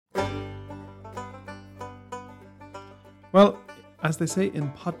Well, as they say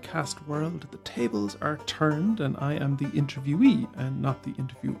in podcast world, the tables are turned and I am the interviewee and not the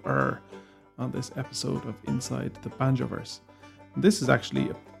interviewer on this episode of Inside the Banjoverse. This is actually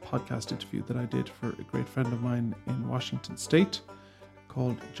a podcast interview that I did for a great friend of mine in Washington State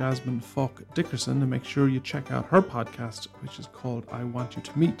called Jasmine Falk Dickerson, and make sure you check out her podcast, which is called I Want You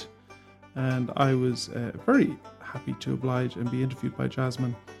to Meet. And I was very happy to oblige and be interviewed by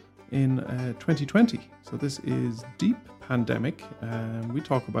Jasmine in 2020. So this is deep pandemic. We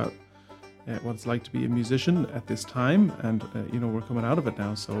talk about what it's like to be a musician at this time, and we're coming out of it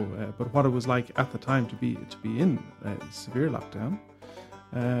now. So, but what it was like at the time to be in severe lockdown.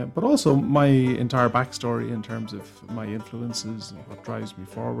 But also my entire backstory in terms of my influences and what drives me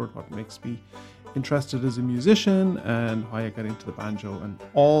forward, what makes me interested as a musician, and why I got into the banjo and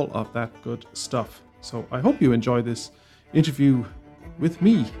all of that good stuff. So I hope you enjoy this interview with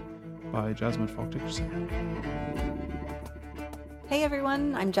me by Jasmine Falk Dickerson. Hey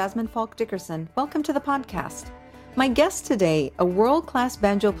everyone, I'm Jasmine Falk Dickerson. Welcome to the podcast. My guest today, a world-class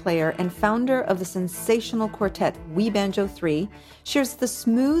banjo player and founder of the sensational quartet We Banjo 3, shares the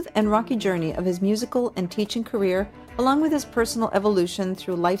smooth and rocky journey of his musical and teaching career, along with his personal evolution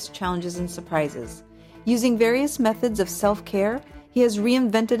through life's challenges and surprises. Using various methods of self-care, he has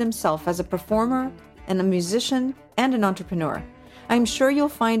reinvented himself as a performer and a musician and an entrepreneur. I'm sure you'll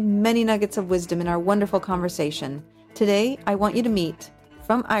find many nuggets of wisdom in our wonderful conversation. Today, I want you to meet,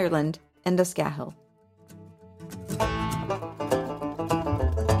 from Ireland, Enda Scahill.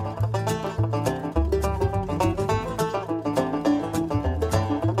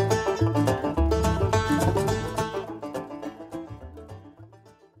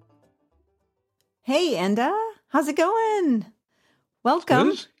 Hey, Enda, how's it going?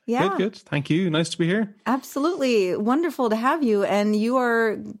 Welcome. Good. Yeah. Good. Thank you. Nice to be here. Absolutely. Wonderful to have you. And you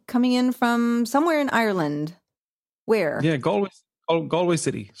are coming in from somewhere in Ireland. Where? Yeah, Galway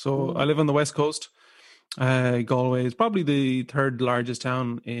City. So I live on the West Coast. Galway is probably the third largest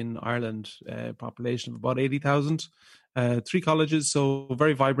town in Ireland, population of about 80,000. 3 colleges, so a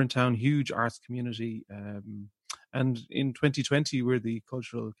very vibrant town, huge arts community. And in 2020, we're the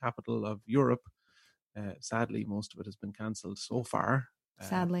cultural capital of Europe. Sadly, most of it has been cancelled so far.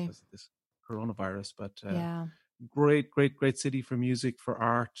 Sadly. Because of this coronavirus. But yeah. Great city for music, for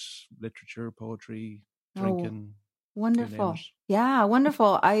art, literature, poetry, drinking. Wonderful. Yeah,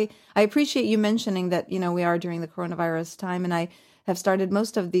 wonderful. I appreciate you mentioning that, we are during the coronavirus time, and I have started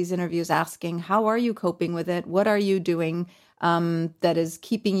most of these interviews asking, how are you coping with it? What are you doing that is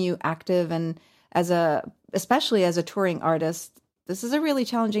keeping you active? And especially as a touring artist, this is a really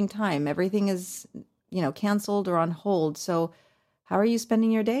challenging time. Everything is, canceled or on hold. So how are you spending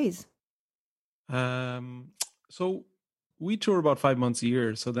your days? So we tour about 5 months a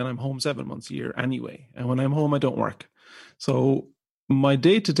year. So then I'm home 7 months a year anyway. And when I'm home, I don't work. So my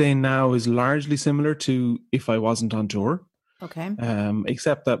day-to-day now is largely similar to if I wasn't on tour. Okay.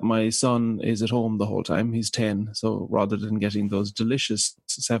 Except that my son is at home the whole time. He's 10. So rather than getting those delicious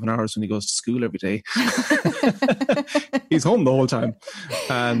 7 hours when he goes to school every day, he's home the whole time.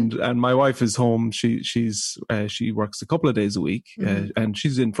 And my wife is home. She works a couple of days a week, and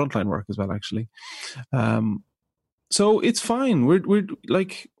she's in frontline work as well, actually. So it's fine. We're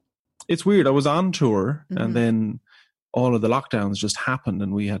like, it's weird. I was on tour, and then all of the lockdowns just happened,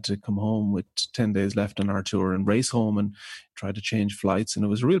 and we had to come home with 10 days left on our tour and race home and try to change flights. And it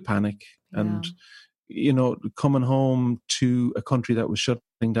was a real panic. Yeah. And, coming home to a country that was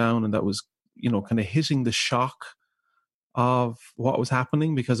shutting down and that was, kind of hitting the shock of what was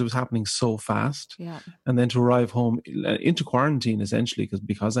happening because it was happening so fast. Yeah. And then to arrive home into quarantine, essentially,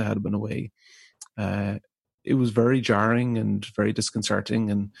 because I had been away, it was very jarring and very disconcerting,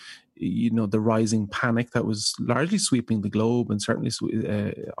 and the rising panic that was largely sweeping the globe and certainly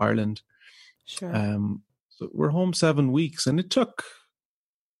Ireland. Sure. So we're home 7 weeks, and it took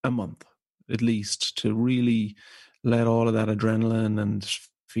a month at least to really let all of that adrenaline and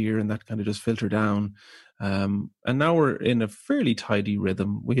fear and that kind of just filter down. And now we're in a fairly tidy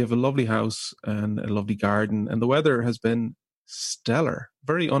rhythm. We have a lovely house and a lovely garden, and the weather has been stellar,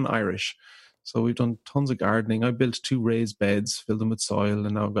 very un-Irish. So we've done tons of gardening. I built 2 raised beds, filled them with soil,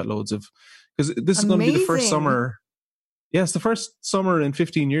 and now I've got loads of... Because this is going to be the first summer... Yes, the first summer in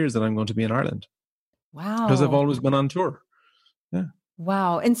 15 years that I'm going to be in Ireland. Wow. Because I've always been on tour. Yeah.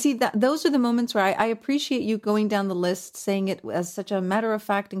 Wow. And see, those are the moments where I appreciate you going down the list, saying it as such a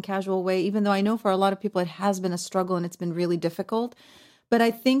matter-of-fact and casual way, even though I know for a lot of people it has been a struggle and it's been really difficult. But I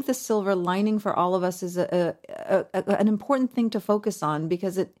think the silver lining for all of us is an important thing to focus on,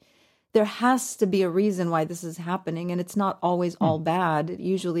 because there has to be a reason why this is happening, and it's not always all bad. It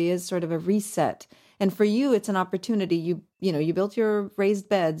usually is sort of a reset. And for you, it's an opportunity. You built your raised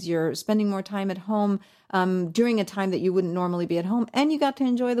beds. You're spending more time at home during a time that you wouldn't normally be at home. And you got to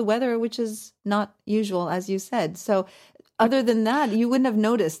enjoy the weather, which is not usual, as you said. So other than that, you wouldn't have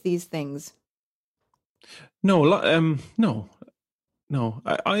noticed these things. No, no.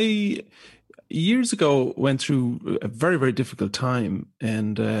 I years ago went through a very, very difficult time,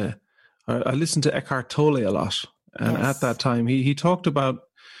 and I listened to Eckhart Tolle a lot. And Yes. at that time, he talked about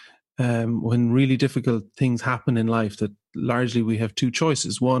when really difficult things happen in life, that largely we have two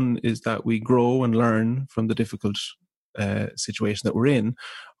choices. One is that we grow and learn from the difficult situation that we're in,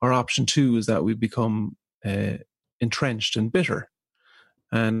 or option two is that we become entrenched and bitter.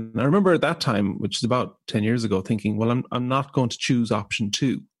 And I remember at that time, which is about 10 years ago, thinking, well, I'm not going to choose option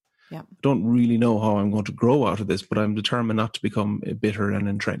two. Yeah. I don't really know how I'm going to grow out of this, but I'm determined not to become bitter and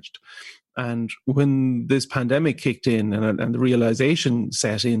entrenched. And when this pandemic kicked in and the realization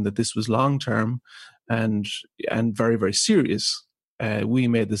set in that this was long-term and very, very serious, we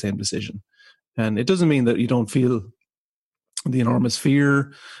made the same decision. And it doesn't mean that you don't feel the enormous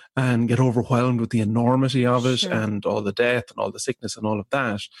fear and get overwhelmed with the enormity of it Sure. and all the death and all the sickness and all of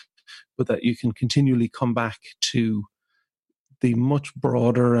that, but that you can continually come back to the much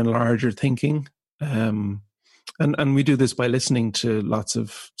broader and larger thinking. And we do this by listening to lots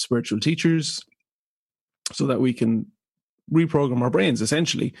of spiritual teachers so that we can reprogram our brains,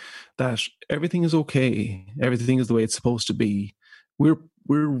 essentially, that everything is okay. Everything is the way it's supposed to be.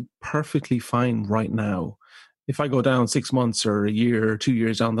 We're perfectly fine right now. If I go down 6 months or a year or 2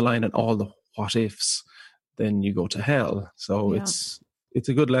 years down the line and all the what ifs, then you go to hell. So Yeah. it's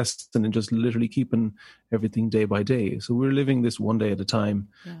a good lesson in just literally keeping everything day by day. So we're living this one day at a time.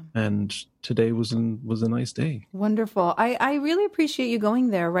 Yeah. And today was a nice day. Wonderful. I really appreciate you going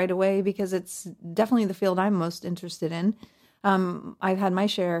there right away, because it's definitely the field I'm most interested in. I've had my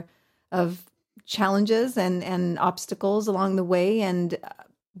share of challenges and obstacles along the way, and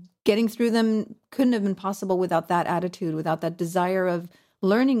getting through them couldn't have been possible without that attitude, without that desire of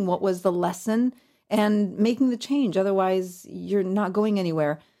learning what was the lesson and making the change. Otherwise, you're not going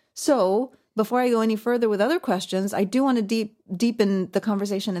anywhere. So before I go any further with other questions, I do want to deepen the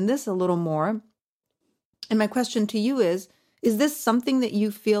conversation in this a little more. And my question to you is this something that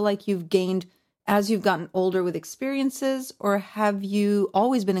you feel like you've gained as you've gotten older with experiences, or have you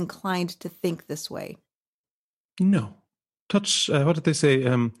always been inclined to think this way? No. What did they say?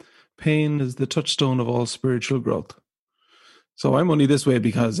 Pain is the touchstone of all spiritual growth. So I'm only this way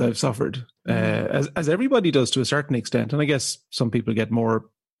because I've suffered, as everybody does to a certain extent. And I guess some people get more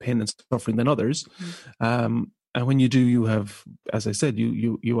pain and suffering than others. And when you do, you have, as I said,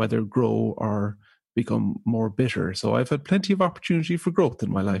 you either grow or become more bitter. So I've had plenty of opportunity for growth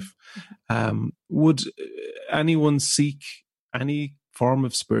in my life. Would anyone seek any form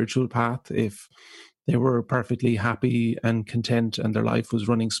of spiritual path if they were perfectly happy and content and their life was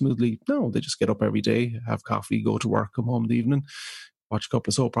running smoothly? No, they just get up every day, have coffee, go to work, come home in the evening, watch a couple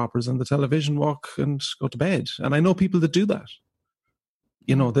of soap operas on the television, walk and go to bed. And I know people that do that.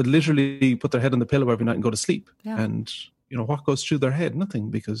 You know, they literally put their head on the pillow every night and go to sleep. Yeah. And, you know, what goes through their head? Nothing,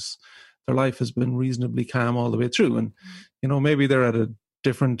 because their life has been reasonably calm all the way through. And, you know, maybe they're at a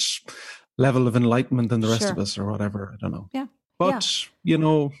different level of enlightenment than the rest of us or whatever. I don't know. Yeah. But, you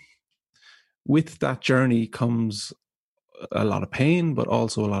know, with that journey comes a lot of pain, but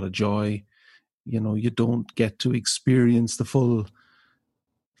also a lot of joy. You know, you don't get to experience the full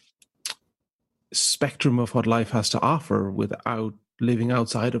spectrum of what life has to offer without living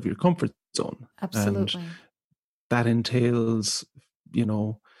outside of your comfort zone. Absolutely. And that entails, you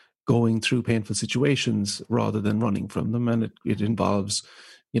know, going through painful situations rather than running from them. And it involves,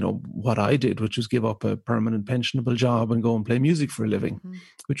 you know, what I did, which was give up a permanent pensionable job and go and play music for a living,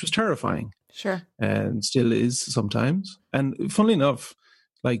 which was terrifying. Sure. And still is sometimes. And funnily enough,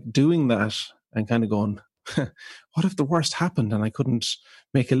 like doing that and kind of going, what if the worst happened and I couldn't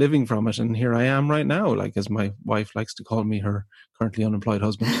make a living from it? And here I am right now, like, as my wife likes to call me, her currently unemployed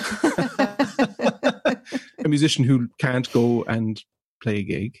husband, a musician who can't go and play a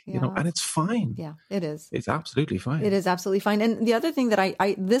gig, you know, and it's fine. Yeah, it is. It's absolutely fine. It is absolutely fine. And the other thing that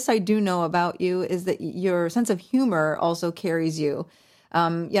I do know about you is that your sense of humor also carries you.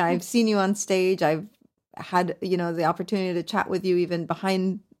 I've seen you on stage. I've had, you know, the opportunity to chat with you even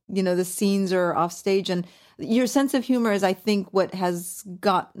behind, you know, the scenes or off stage. And your sense of humor is, I think, what has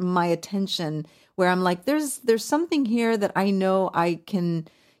got my attention, where I'm like, there's something here that I know I can,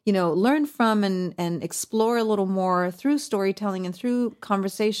 you know, learn from and explore a little more through storytelling and through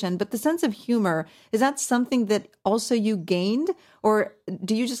conversation. But the sense of humor, is that something that also you gained, or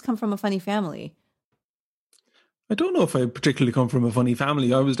do you just come from a funny family? I don't know if I particularly come from a funny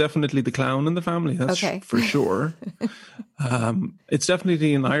family. I was definitely the clown in the family, that's for sure. It's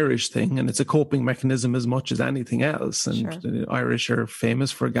definitely an Irish thing, and it's a coping mechanism as much as anything else. And the Irish are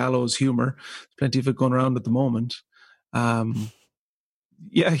famous for gallows humor. There's plenty of it going around at the moment.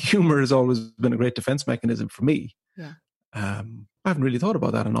 Humor has always been a great defense mechanism for me. Yeah. I haven't really thought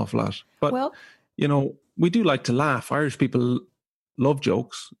about that an awful lot. But, we do like to laugh. Irish people love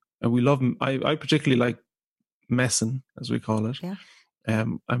jokes, and we love them. I particularly like messing, as we call it. Yeah.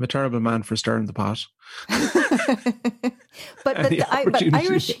 I'm a terrible man for stirring the pot. but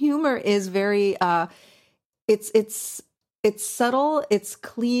Irish humor is very it's subtle, it's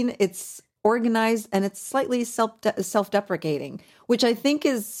clean, it's organized, and it's slightly self-deprecating, which I think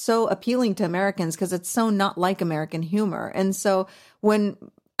is so appealing to Americans because it's so not like American humor. And so when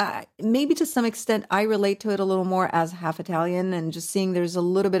maybe to some extent I relate to it a little more as half Italian, and just seeing there's a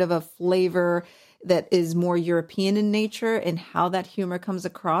little bit of a flavor that is more European in nature and how that humor comes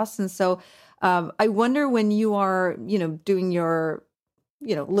across. And so I wonder, when you are, doing your,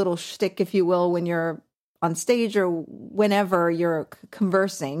 little shtick, if you will, when you're on stage or whenever you're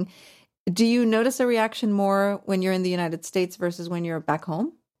conversing, do you notice a reaction more when you're in the United States versus when you're back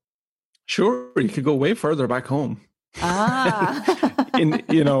home? Sure. You could go way further back home. And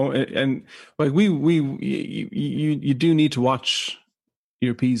like you do need to watch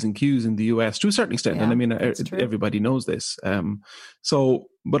your P's and Q's in the US to a certain extent. Yeah, and I mean, everybody knows this.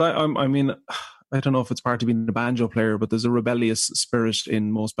 But I mean, I don't know if it's part of being a banjo player, but there's a rebellious spirit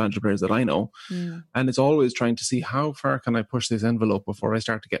in most banjo players that I know. And it's always trying to see how far can I push this envelope before I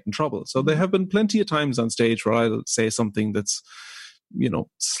start to get in trouble. So there have been plenty of times on stage where I'll say something that's,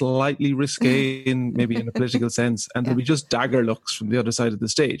 slightly risque in maybe in a political sense, and there'll be just dagger looks from the other side of the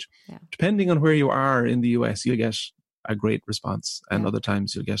stage. Yeah. Depending on where you are in the US, you'll get a great response, and other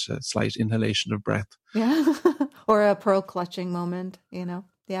times you'll get a slight inhalation of breath. Yeah. Or a pearl clutching moment,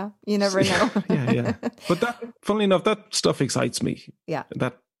 Yeah. You never know. Yeah. But that, funnily enough, that stuff excites me. Yeah.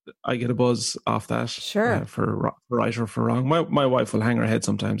 That I get a buzz off that. Sure. For right or for wrong. My wife will hang her head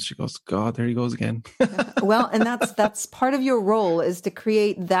sometimes. She goes, God, there he goes again. Well, and that's part of your role, is to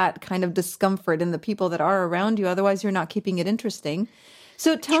create that kind of discomfort in the people that are around you. Otherwise, you're not keeping it interesting.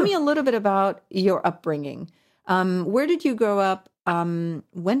 So tell me a little bit about your upbringing. Where did you grow up?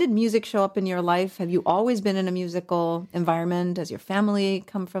 When did music show up in your life? Have you always been in a musical environment? Does your family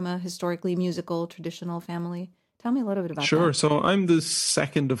come from a historically musical, traditional family? Tell me a little bit about that. Sure. So I'm the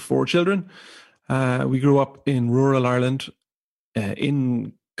second of 4 children. We grew up in rural Ireland,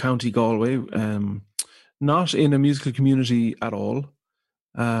 in County Galway, not in a musical community at all.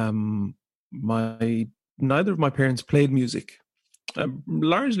 Neither of my parents played music.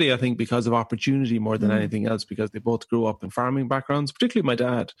 Largely, I think, because of opportunity more than anything else, because they both grew up in farming backgrounds, particularly my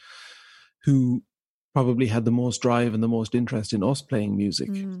dad, who probably had the most drive and the most interest in us playing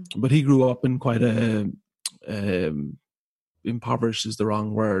music. But he grew up in quite impoverished is the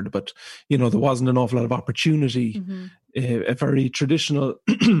wrong word, but there wasn't an awful lot of opportunity. A very traditional,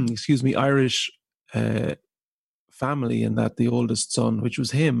 Irish family, in that the oldest son, which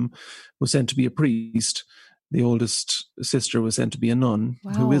was him, was sent to be a priest. The oldest sister was sent to be a nun,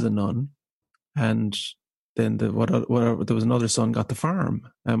 who is a nun. And then there was another son got the farm.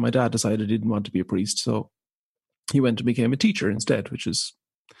 And my dad decided he didn't want to be a priest, so he went and became a teacher instead, which is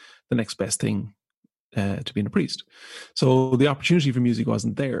the next best thing to being a priest. So the opportunity for music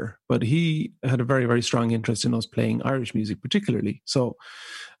wasn't there, but he had a very, very strong interest in us playing Irish music particularly. So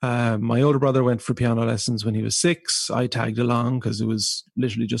my older brother went for piano lessons when he was 6. I tagged along because it was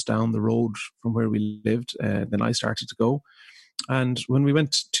literally just down the road from where we lived. Then I started to go. And when we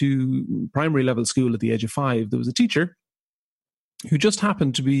went to primary level school at the age of 5, there was a teacher who just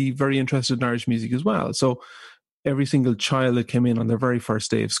happened to be very interested in Irish music as well. So every single child that came in on their very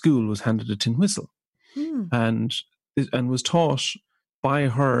first day of school was handed a tin whistle. And was taught by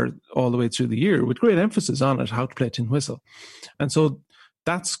her all the way through the year, with great emphasis on it, how to play tin whistle. And so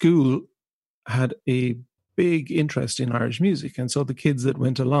that school had a big interest in Irish music. And so the kids that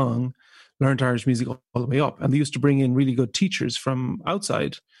went along learned Irish music all the way up. And they used to bring in really good teachers from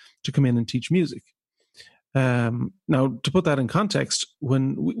outside to come in and teach music. Now, to put that in context,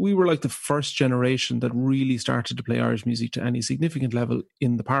 when we were like the first generation that really started to play Irish music to any significant level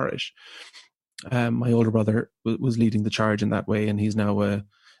in the parish. My older brother was leading the charge in that way, and he's now a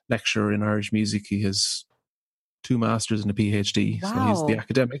lecturer in Irish music. He has 2 masters and a PhD, so he's the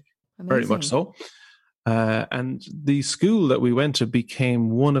academic. Amazing. Very much so. And the school that we went to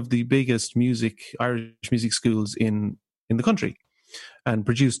became one of the biggest Irish music schools in the country, and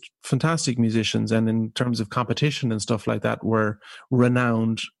produced fantastic musicians, and in terms of competition and stuff like that, were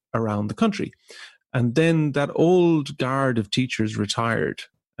renowned around the country. And then that old guard of teachers retired,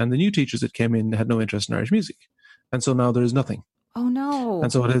 and the new teachers that came in had no interest in Irish music. And so now there is nothing. Oh, no.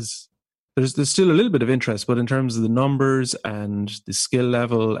 And so it is, there's still a little bit of interest, but in terms of the numbers and the skill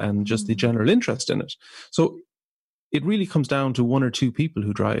level and just the general interest in it. So it really comes down to one or two people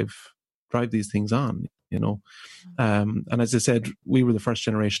who drive these things on, you know. And as I said, we were the first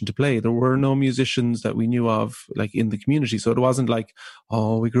generation to play. There were no musicians that we knew of, like, in the community. So it wasn't like,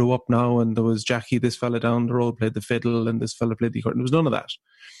 oh, we grew up now and there was Jackie, this fella down the road played the fiddle and this fella played the accordion. There was none of that.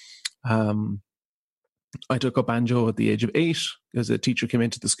 I took up banjo at the age of 8 as a teacher came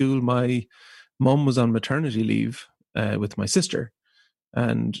into the school. My mum was on maternity leave with my sister.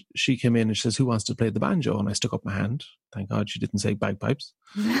 And she came in and she says, who wants to play the banjo? And I stuck up my hand. Thank God she didn't say bagpipes.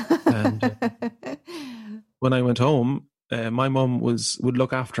 And when I went home, my mum would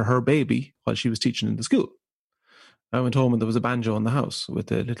look after her baby while she was teaching in the school. I went home and there was a banjo in the house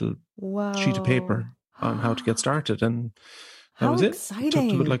with a little sheet of paper on how to get started. And that was exciting. It took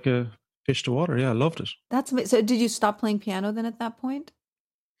to it like a fish to water. Yeah, I loved it. That's amazing. So did you stop playing piano then at that point?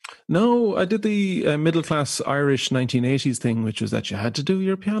 No, I did the middle class Irish 1980s thing, which was that you had to do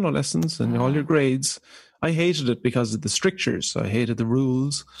your piano lessons and all your grades. I hated it because of the strictures. I hated the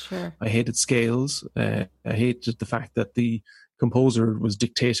rules. Sure. I hated scales. I hated the fact that the composer was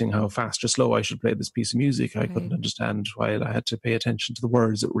dictating how fast or slow I should play this piece of music. I couldn't understand why I had to pay attention to the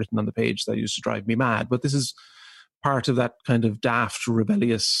words that were written on the page. That used to drive me mad. But this is part of that kind of daft,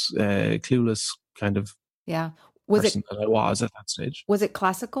 rebellious, clueless kind of person that I was at that stage. Was it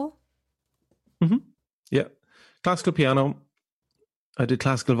classical? Mm-hmm. Yeah. Classical piano. I did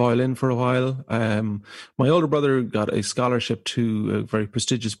classical violin for a while. My older brother got a scholarship to a very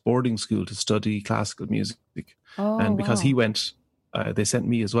prestigious boarding school to study classical music. And because he went, they sent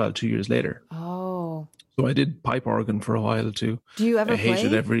me as well 2 years later. Oh. So I did pipe organ for a while too. Do you ever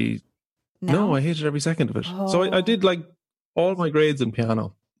play? No, I hated every second of it. Oh. So I did like all my grades in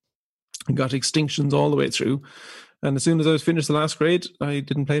piano and got extinctions all the way through. And as soon as I was finished the last grade, I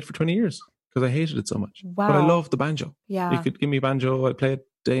didn't play it for 20 years because I hated it so much. Wow. But I loved the banjo. Yeah. You could give me a banjo, I'd play it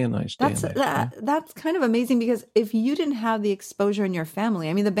day and night. That's kind of amazing because if you didn't have the exposure in your family,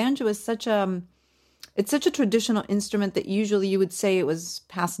 I mean, the banjo is such a traditional instrument that usually you would say it was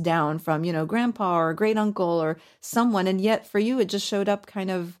passed down from, you know, grandpa or great uncle or someone. And yet for you, it just showed up kind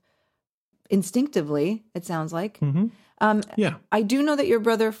of instinctively, it sounds like. Mm-hmm. Yeah. I do know that your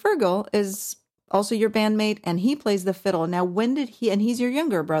brother Fergal is also your bandmate and he plays the fiddle. Now, when did and he's your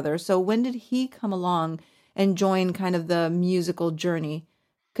younger brother. So when did he come along and join kind of the musical journey?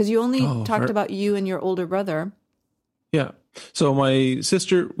 Because you only talked about you and your older brother. Yeah. So my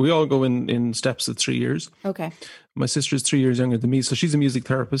sister, we all go in steps of 3 years. Okay. My sister is 3 years younger than me. So she's a music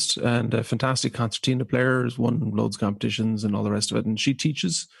therapist and a fantastic concertina player, has won loads of competitions and all the rest of it. And she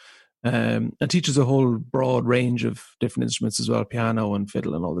teaches and teaches a whole broad range of different instruments as well, piano and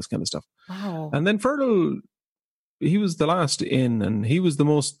fiddle and all this kind of stuff. Wow. And then Fergal, he was the last in and he was the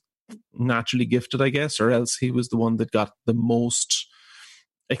most naturally gifted, I guess, or else he was the one that got the most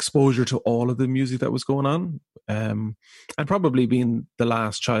exposure to all of the music that was going on. And probably being the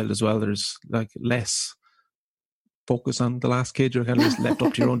last child as well, there's like less focus on the last kid. You're kind of just left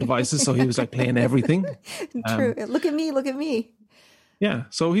up to your own devices. So he was like playing everything. True. Look at me. Yeah.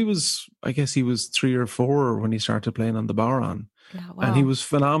 So he was 3 or 4 when he started playing on the bodhrán. Yeah, wow. And he was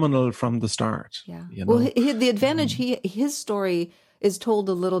phenomenal from the start. Yeah. You know? Well, the advantage, his story is told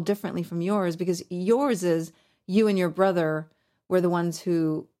a little differently from yours because yours is you and your brother were the ones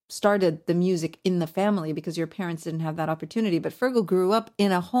who started the music in the family because your parents didn't have that opportunity. But Fergal grew up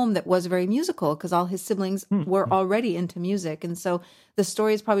in a home that was very musical because all his siblings were already into music. And so the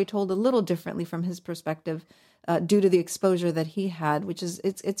story is probably told a little differently from his perspective due to the exposure that he had, which is,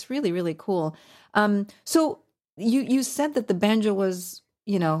 it's really, really cool. So you said that the banjo was,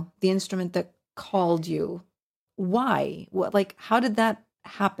 you know, the instrument that called you. Why? How did that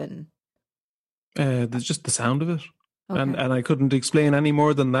happen? There's just the sound of it. Okay. And I couldn't explain any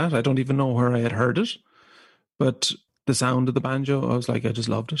more than that. I don't even know where I had heard it. But the sound of the banjo, I was like, I just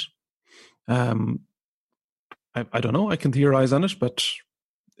loved it. I don't know. I can theorize on it, but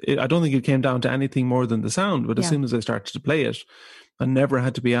I don't think it came down to anything more than the sound. But as soon as I started to play it, I never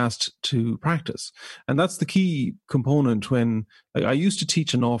had to be asked to practice. And that's the key component when I used to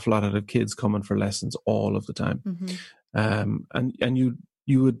teach an awful lot of kids coming for lessons all of the time. Mm-hmm. And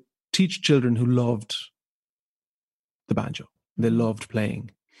you would teach children who loved the banjo. They loved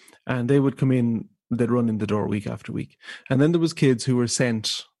playing. And they would come in, they'd run in the door week after week. And then there was kids who were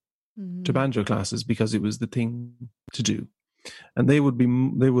sent to banjo classes because it was the thing to do. and they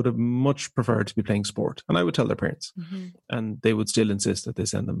would have much preferred to be playing sport. And I would tell their parents, and they would still insist that they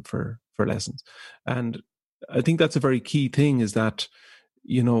send them for lessons. And I think that's a very key thing, is that,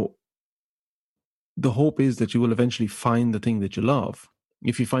 you know, the hope is that you will eventually find the thing that you love.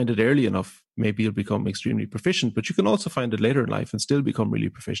 If you find it early enough, maybe you'll become extremely proficient, but you can also find it later in life and still become really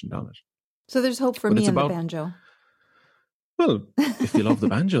proficient on it. So there's hope for me in the banjo. Well, if you love the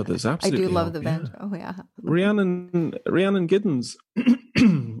banjo, there's absolutely I do love hope, the banjo. Oh, yeah. Rhiannon Giddens,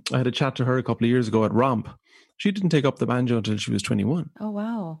 I had a chat to her a couple of years ago at Romp. She didn't take up the banjo until she was 21. Oh,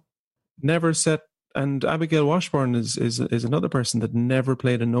 wow. Never set. And Abigail Washburn is another person that never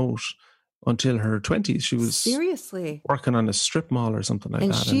played a note until her 20s. She was seriously working on a strip mall or something like that.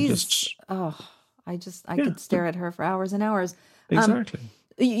 I could stare at her for hours and hours. Exactly.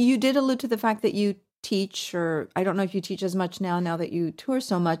 You did allude to the fact that you teach, or I don't know if you teach as much now that you tour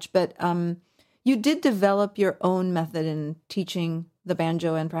so much, but you did develop your own method in teaching the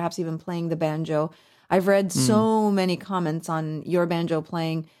banjo and perhaps even playing the banjo. I've read so many comments on your banjo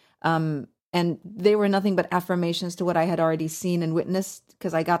playing, and they were nothing but affirmations to what I had already seen and witnessed,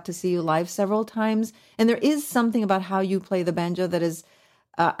 because I got to see you live several times. And there is something about how you play the banjo that is,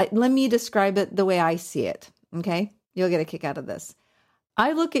 let me describe it the way I see it, okay? You'll get a kick out of this.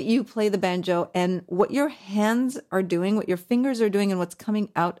 I look at you play the banjo, and what your hands are doing, what your fingers are doing, and what's coming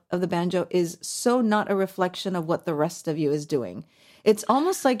out of the banjo is so not a reflection of what the rest of you is doing. It's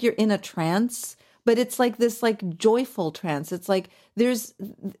almost like you're in a trance, but it's like this like joyful trance. It's like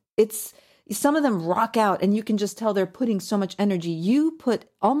some of them rock out, and you can just tell they're putting so much energy. You put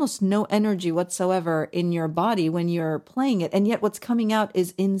almost no energy whatsoever in your body when you're playing it, and yet what's coming out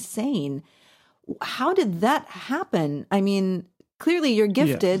is insane. How did that happen? I mean, clearly you're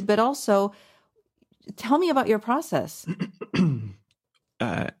gifted, but also tell me about your process.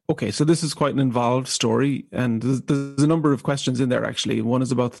 Okay, so this is quite an involved story, and there's a number of questions in there, actually. One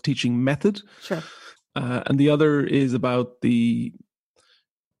is about the teaching method. Sure. And the other is about the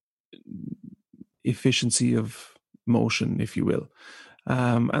efficiency of motion, if you will.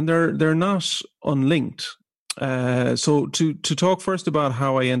 And they're not unlinked. So to talk first about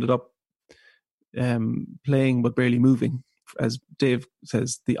how I ended up playing but barely moving, as Dave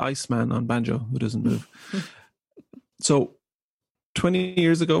says, the Iceman on banjo who doesn't move. So 20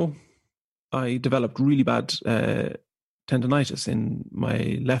 years ago, I developed really bad tendonitis in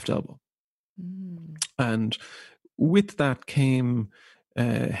my left elbow. And with that came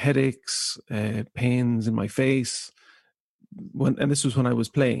headaches, pains in my face. And this was when I was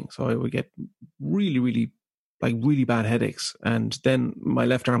playing. So I would get really bad headaches. And then my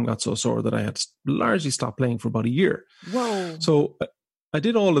left arm got so sore that I had largely stopped playing for about a year. Whoa. So I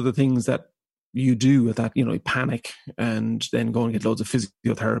did all of the things that you do with that, you know, you panic and then go and get loads of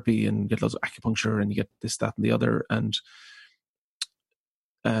physiotherapy and get loads of acupuncture and you get this, that, and the other. And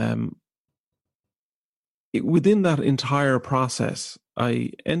within that entire process,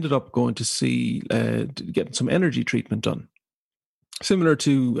 I ended up going to see, getting some energy treatment done. Similar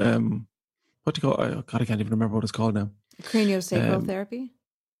to, what do you call it? Oh God, I can't even remember what it's called now. Craniosacral therapy?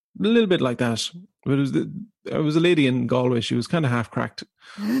 A little bit like that. But it was a lady in Galway. She was kind of half cracked,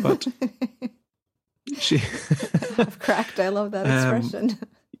 but she half cracked. I love that expression.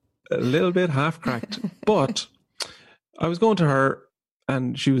 A little bit half cracked, but I was going to her,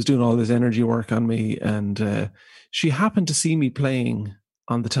 and she was doing all this energy work on me, and she happened to see me playing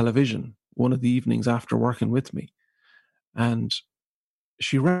on the television one of the evenings after working with me, and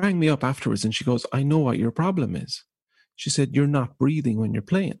she rang me up afterwards, and she goes, "I know what your problem is." She said, "You're not breathing when you're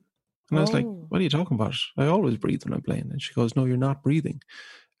playing." And I was like, "What are you talking about? I always breathe when I'm playing." And she goes, "No, you're not breathing.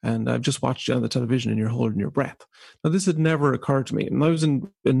 And I've just watched you on the television and you're holding your breath." Now, this had never occurred to me. And I was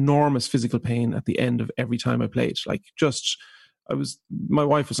in enormous physical pain at the end of every time I played. My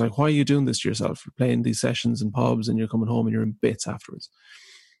wife was like, "Why are you doing this to yourself? You're playing these sessions in pubs and you're coming home and you're in bits afterwards."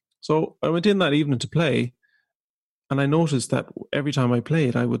 So I went in that evening to play, and I noticed that every time I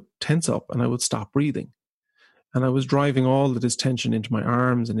played, I would tense up and I would stop breathing. And I was driving all of this tension into my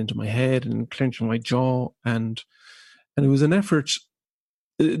arms and into my head and clenching my jaw. And it was an effort.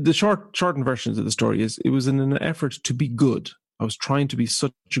 The shortened versions of the story is it was in an effort to be good. I was trying to be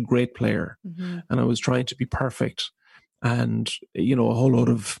such a great player, and I was trying to be perfect. And, you know, a whole lot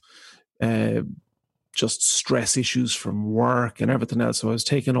of just stress issues from work and everything else. So I was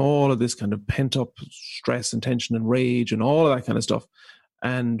taking all of this kind of pent up stress and tension and rage and all of that kind of stuff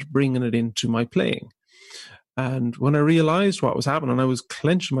and bringing it into my playing. And when I realized what was happening, I was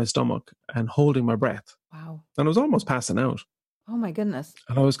clenching my stomach and holding my breath. Wow. And I was almost passing out. Oh, my goodness.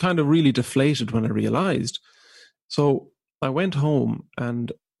 And I was kind of really deflated when I realized. So I went home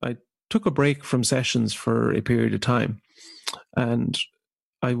and I took a break from sessions for a period of time. And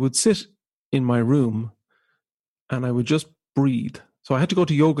I would sit in my room and I would just breathe. So I had to go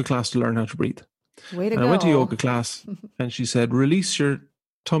to yoga class to learn how to breathe. Way to and go. I went to yoga class and she said, release your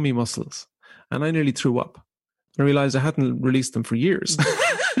tummy muscles. And I nearly threw up. I realized I hadn't released them for years.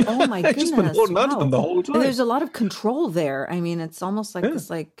 Oh my I goodness. just been holding on to them the whole time. And there's a lot of control there. I mean, it's almost like this,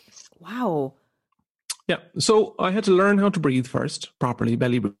 like, wow. Yeah. So I had to learn how to breathe first, properly,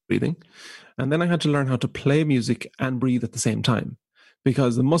 belly breathing. And then I had to learn how to play music and breathe at the same time,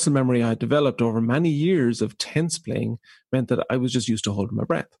 because the muscle memory I had developed over many years of tense playing meant that I was just used to holding my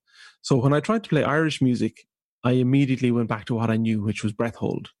breath. So when I tried to play Irish music, I immediately went back to what I knew, which was breath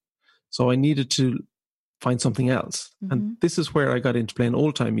hold. So I needed to find something else. Mm-hmm. And this is where I got into playing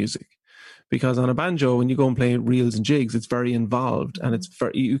old time music, because on a banjo, when you go and play reels and jigs, it's very involved and it's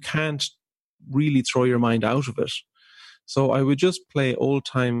very, you can't really throw your mind out of it. So I would just play old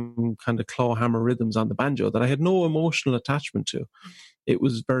time kind of claw hammer rhythms on the banjo that I had no emotional attachment to. It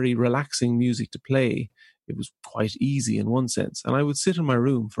was very relaxing music to play. It was quite easy in one sense. And I would sit in my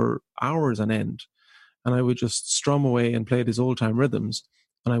room for hours on end and I would just strum away and play these old time rhythms.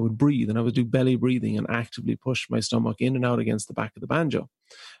 And I would breathe and I would do belly breathing and actively push my stomach in and out against the back of the banjo.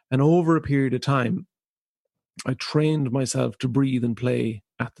 And over a period of time, I trained myself to breathe and play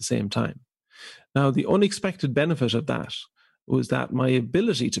at the same time. Now, the unexpected benefit of that was that my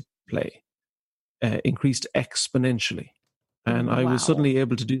ability to play increased exponentially. And I was suddenly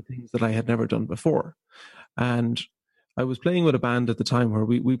able to do things that I had never done before. And I was playing with a band at the time where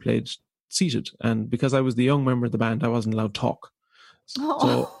we played seated. And because I was the young member of the band, I wasn't allowed to talk.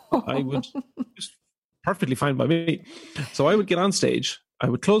 So I would, just perfectly fine by me. So I would get on stage, I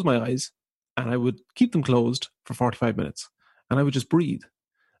would close my eyes, and I would keep them closed for 45 minutes. And I would just breathe.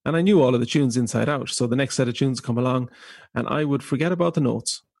 And I knew all of the tunes inside out. So the next set of tunes come along, and I would forget about the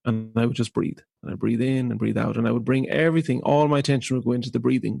notes, and I would just breathe. And I breathe in and breathe out. And I would bring everything, all my attention would go into the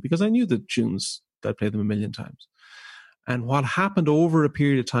breathing, because I knew the tunes. I'd played them a million times. And what happened over a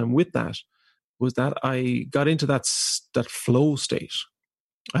period of time with that was that I got into that flow state.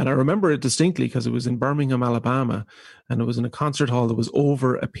 And I remember it distinctly because it was in Birmingham, Alabama, and it was in a concert hall that was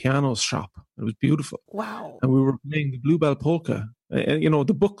over a piano shop. It was beautiful. Wow. And we were playing the Bluebell Polka. You know,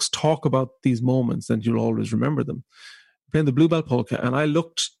 the books talk about these moments and you'll always remember them. Playing the Bluebell Polka, and I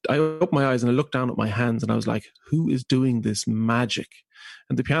opened my eyes and I looked down at my hands and I was like, who is doing this magic?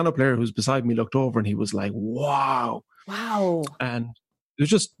 And the piano player who was beside me looked over and he was like, wow. Wow. And it was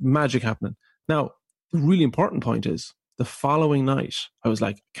just magic happening. Now, the really important point is, the following night, I was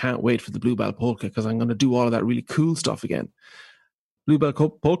like, can't wait for the Bluebell Polka because I'm going to do all of that really cool stuff again. Bluebell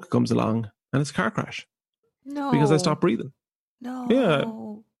Polka comes along and it's a car crash. No. Because I stopped breathing. No. Yeah.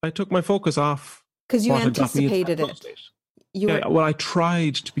 I took my focus off. Because you anticipated it. Well, I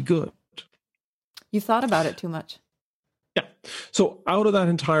tried to be good. You thought about it too much. Yeah. So out of that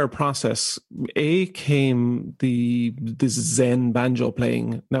entire process, came this Zen banjo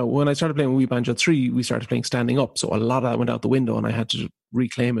playing. Now, when I started playing Wee Banjo 3, we started playing standing up. So a lot of that went out the window and I had to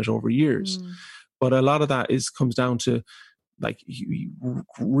reclaim it over years. But a lot of that comes down to like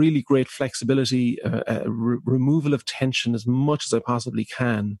really great flexibility, removal of tension as much as I possibly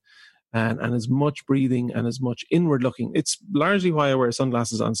can. And as much breathing and as much inward looking. It's largely why I wear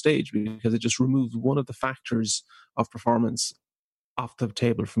sunglasses on stage, because it just removes one of the factors of performance off the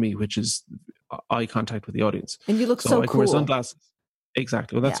table for me, which is eye contact with the audience. And you look so I can cool. wear sunglasses.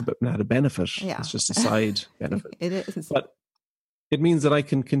 Exactly. Well, that's not a benefit. Yeah. It's just a side benefit. It is. But it means that I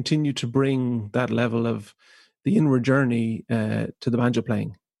can continue to bring that level of the inward journey to the banjo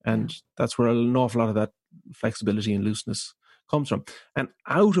playing. And that's where an awful lot of that flexibility and looseness comes from. And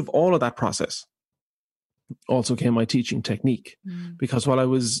out of all of that process also came my teaching technique, because while I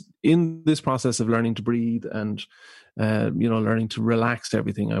was in this process of learning to breathe and learning to relax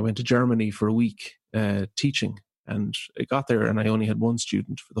everything, I went to Germany for a week teaching, and I got there and I only had one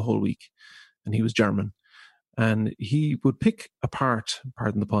student for the whole week, and he was German, and he would pick apart,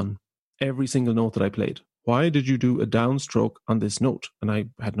 pardon the pun, every single note that I played. Why did you do a downstroke on this note? And I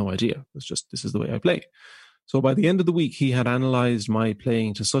had no idea. It's just, this is the way I play. So by the end of the week, he had analyzed my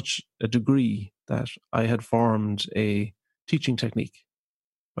playing to such a degree that I had formed a teaching technique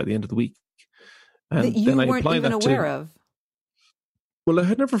by the end of the week. And that you then I weren't applied even that aware of. Well, I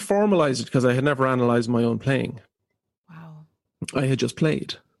had never formalized it because I had never analyzed my own playing. Wow. I had just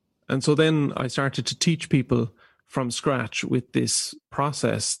played. And so then I started to teach people from scratch with this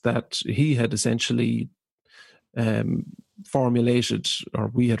process that he had essentially formulated, or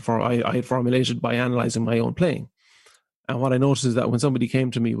I had formulated by analyzing my own playing. And what I noticed is that when somebody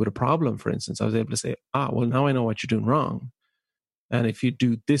came to me with a problem, for instance, I was able to say, well, now I know what you're doing wrong. And if you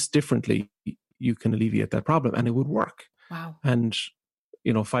do this differently, you can alleviate that problem. And it would work. Wow. And,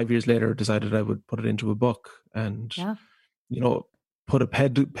 5 years later, decided I would put it into a book and, Yeah. put a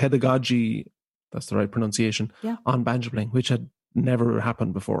pedagogy, that's the right pronunciation, Yeah. on banjo playing, which had never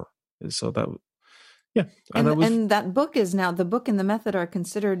happened before. So that, yeah. And that book is now, the book and the method are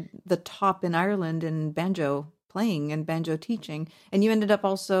considered the top in Ireland in banjo playing and banjo teaching. And you ended up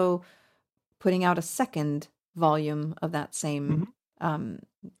also putting out a second volume of that same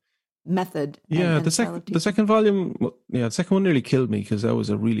method and style of teaching. The second volume, the second one nearly killed me because that was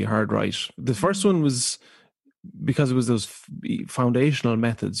a really hard write. The first one was, because it was those foundational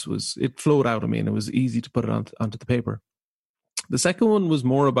methods, it flowed out of me and it was easy to put it onto the paper. The second one was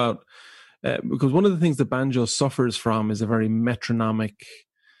more about, because one of the things that banjo suffers from is a very metronomic,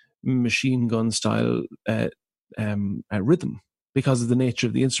 machine gun style rhythm. Because of the nature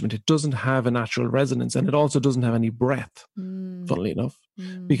of the instrument, it doesn't have a natural resonance, and it also doesn't have any breath, funnily enough,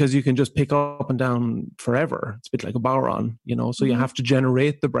 because you can just pick up and down forever. It's a bit like a bodhrán, so you have to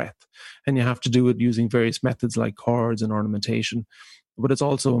generate the breath, and you have to do it using various methods like chords and ornamentation. But it's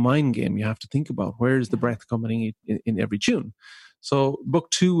also a mind game. You have to think about where's the breath coming in every tune. So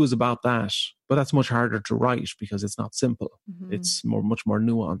book 2 was about that, but that's much harder to write because it's not simple. It's much more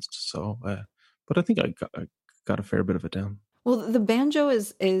nuanced. So, but I think I got a fair bit of it down. Well, the banjo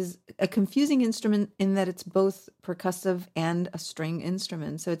is a confusing instrument in that it's both percussive and a string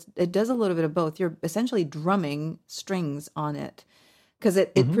instrument. So it does a little bit of both. You're essentially drumming strings on it because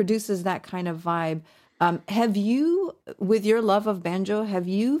it produces that kind of vibe. Have you, with your love of banjo, have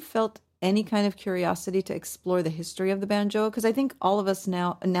you felt any kind of curiosity to explore the history of the banjo? Because I think all of us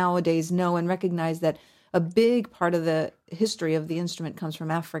nowadays know and recognize that a big part of the history of the instrument comes from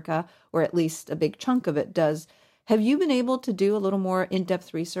Africa, or at least a big chunk of it does. Have you been able to do a little more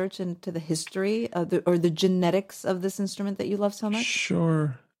in-depth research into the history of the genetics of this instrument that you love so much?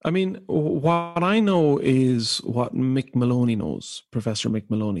 Sure. I mean, what I know is what Mick Maloney knows, Professor Mick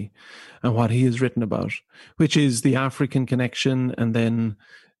Maloney, and what he has written about, which is the African connection, and then,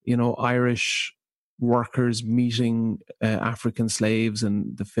 Irish workers meeting African slaves,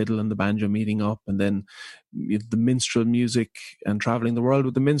 and the fiddle and the banjo meeting up, and then the minstrel music and traveling the world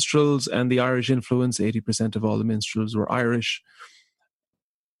with the minstrels and the Irish influence. 80% of all the minstrels were Irish.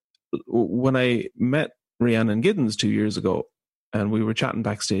 When I met Rhiannon Giddens 2 years ago, and we were chatting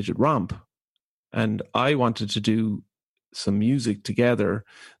backstage at Romp, and I wanted to do some music together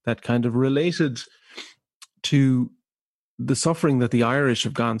that kind of related to the suffering that the Irish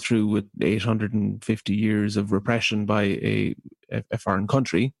have gone through with 850 years of repression by a foreign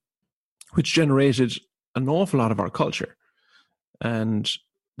country, which generated an awful lot of our culture. And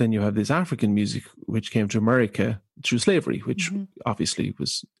then you have this African music, which came to America through slavery, which obviously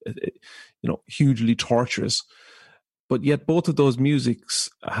was, hugely torturous. But yet both of those musics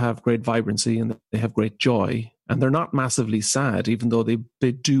have great vibrancy and they have great joy. And they're not massively sad, even though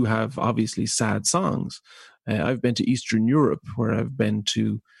they do have obviously sad songs. I've been to Eastern Europe, where I've been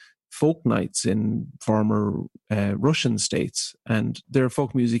to folk nights in former Russian states, and their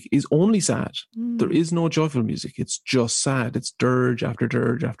folk music is only sad. There is no joyful music. It's just sad. It's dirge after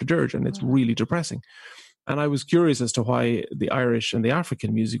dirge after dirge, and it's really depressing. And I was curious as to why the Irish and the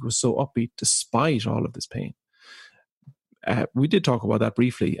African music was so upbeat despite all of this pain. We did talk about that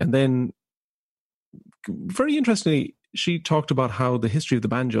briefly. And then, very interestingly, she talked about how the history of the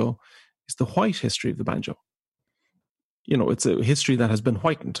banjo is the white history of the banjo. It's a history that has been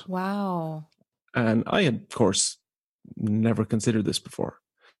whitened. Wow. And I had, of course, never considered this before.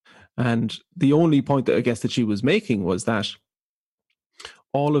 And the only point that I guess that she was making was that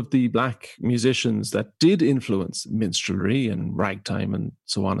all of the black musicians that did influence minstrelsy and ragtime and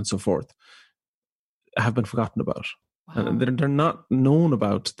so on and so forth have been forgotten about. Wow. And they're not known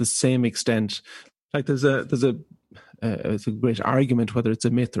about to the same extent. Like it's a great argument, whether it's a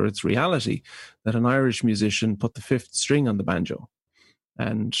myth or it's reality, that an Irish musician put the fifth string on the banjo.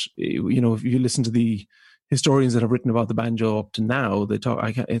 And, if you listen to the historians that have written about the banjo up to now, they talk,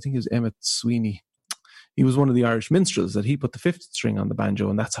 I think it was Emmett Sweeney. He was one of the Irish minstrels that he put the fifth string on the banjo,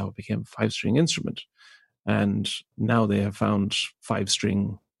 and that's how it became a 5-string instrument. And now they have found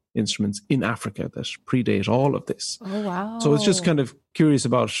 5-string instruments in Africa that predate all of this. Oh, wow. So it's just kind of curious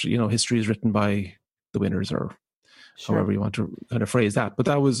about, history is written by the winners, or however you want to kind of phrase that. But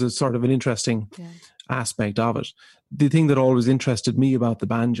that was a sort of an interesting aspect of it. The thing that always interested me about the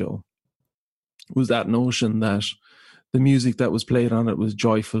banjo was that notion that the music that was played on it was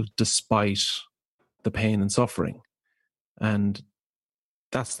joyful despite the pain and suffering. And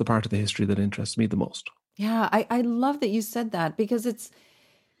that's the part of the history that interests me the most. Yeah, I love that you said that, because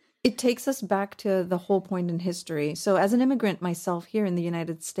It takes us back to the whole point in history. So as an immigrant myself here in the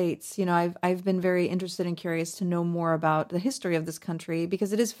United States, I've been very interested and curious to know more about the history of this country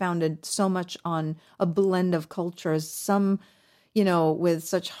because it is founded so much on a blend of cultures, some, with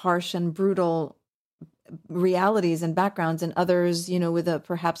such harsh and brutal realities and backgrounds, and others, with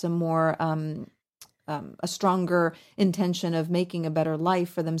perhaps a more a stronger intention of making a better life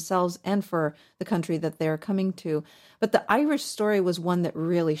for themselves and for the country that they're coming to. But the Irish story was one that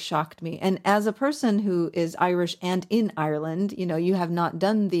really shocked me. And as a person who is Irish and in Ireland, you have not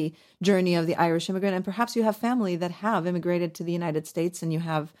done the journey of the Irish immigrant, and perhaps you have family that have immigrated to the United States, and you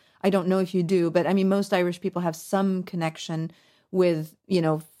have, I don't know if you do, but I mean, most Irish people have some connection with,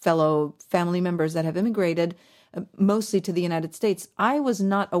 fellow family members that have immigrated, mostly to the United States. I was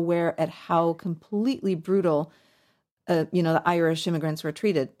not aware at how completely brutal, the Irish immigrants were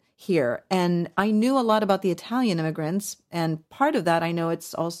treated here. And I knew a lot about the Italian immigrants. And part of that, I know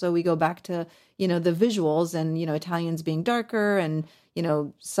it's also, we go back to, the visuals and, Italians being darker and,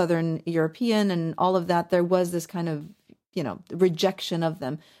 Southern European and all of that. There was this kind of, rejection of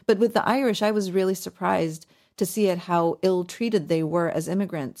them. But with the Irish, I was really surprised to see at how ill-treated they were as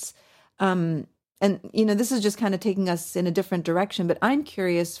immigrants. And, this is just kind of taking us in a different direction, but I'm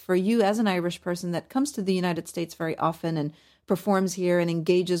curious for you as an Irish person that comes to the United States very often and performs here and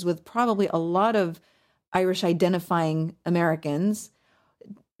engages with probably a lot of Irish identifying Americans.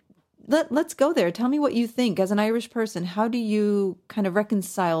 Let's go there. Tell me what you think as an Irish person. How do you kind of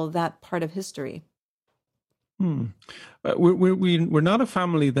reconcile that part of history? We're not a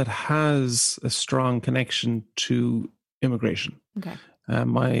family that has a strong connection to immigration. Okay.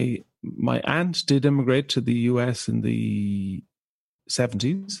 My aunt did immigrate to the US in the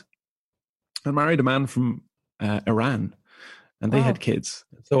 70s and married a man from Iran, and they had kids.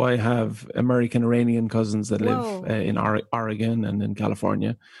 So I have American Iranian cousins that live in Oregon and in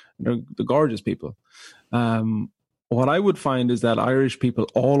California. And they're gorgeous people. What I would find is that Irish people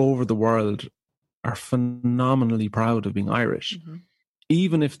all over the world are phenomenally proud of being Irish,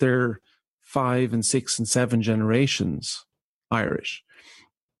 even if they're 5 and 6 and 7 generations Irish.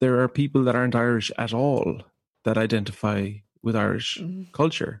 There are people that aren't Irish at all that identify with Irish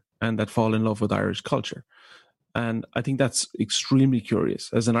culture and that fall in love with Irish culture. And I think that's extremely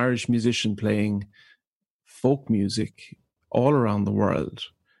curious. As an Irish musician playing folk music all around the world,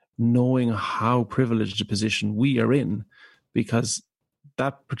 knowing how privileged a position we are in, because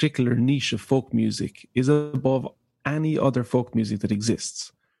that particular niche of folk music is above any other folk music that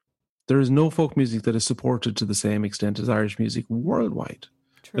exists. There is no folk music that is supported to the same extent as Irish music worldwide.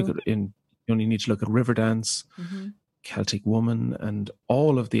 True. You only need to look at Riverdance, Celtic Woman, and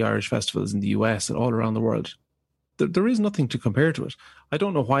all of the Irish festivals in the US and all around the world. There is nothing to compare to it. I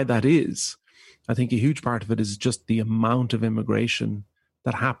don't know why that is. I think a huge part of it is just the amount of immigration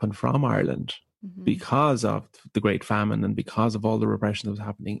that happened from Ireland because of the Great Famine and because of all the repression that was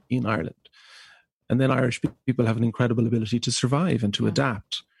happening in Ireland. And then Irish people have an incredible ability to survive and to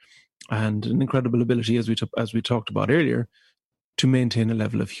adapt, and an incredible ability, as we talked about earlier, to maintain a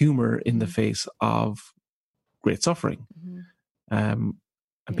level of humor in the face of great suffering. And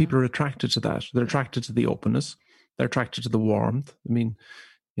people are attracted to that. They're attracted to the openness. They're attracted to the warmth. I mean,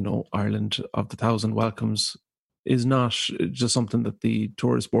 Ireland of the Thousand Welcomes is not just something that the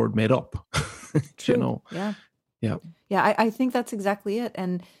tourist board made up. True. Yeah, I think that's exactly it.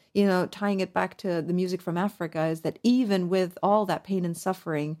 And, tying it back to the music from Africa is that even with all that pain and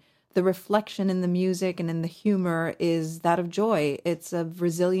suffering, the reflection in the music and in the humor is that of joy. It's of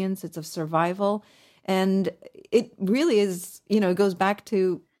resilience. It's of survival. And it really is, it goes back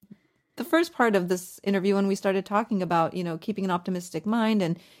to the first part of this interview when we started talking about, keeping an optimistic mind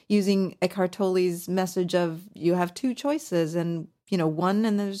and using Eckhart Tolle's message of you have two choices and, one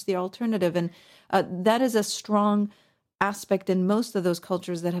and there's the alternative. And that is a strong aspect in most of those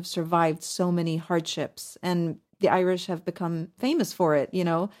cultures that have survived so many hardships. And the Irish have become famous for it.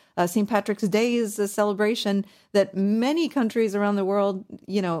 St. Patrick's Day is a celebration that many countries around the world,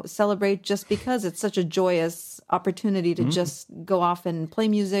 celebrate just because it's such a joyous opportunity to just go off and play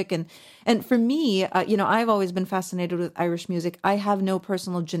music. And for me, I've always been fascinated with Irish music. I have no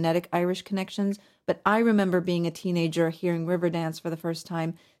personal genetic Irish connections, but I remember being a teenager, hearing Riverdance for the first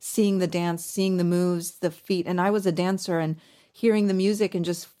time, seeing the dance, seeing the moves, the feet. And I was a dancer and hearing the music and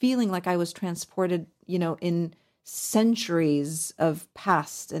just feeling like I was transported, in centuries of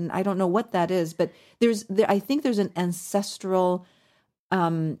past. And I don't know what that is, but I think there's an ancestral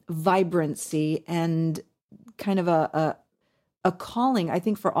vibrancy and kind of a calling, I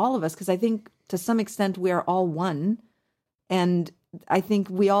think, for all of us, because I think to some extent we are all one. And I think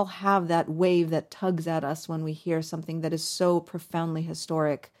we all have that wave that tugs at us when we hear something that is so profoundly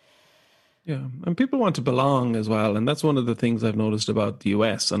historic. Yeah, and people want to belong as well, and that's one of the things I've noticed about the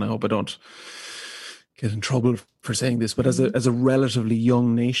US. And I hope I don't get in trouble for saying this, but as a relatively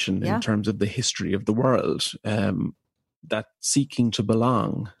young nation in terms of the history of the world, that seeking to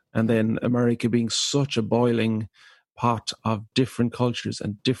belong, and then America being such a boiling pot of different cultures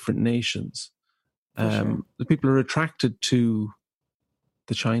and different nations, the people are attracted to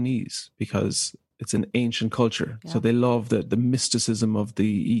the Chinese because it's an ancient culture. So they love the mysticism of the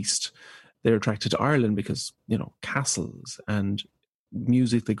East. They're attracted to Ireland because, castles and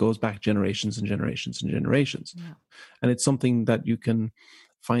music that goes back generations and generations and generations. Yeah. And it's something that you can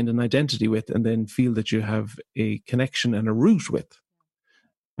find an identity with and then feel that you have a connection and a root with.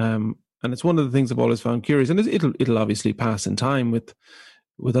 And it's one of the things I've always found curious. And it'll obviously pass in time with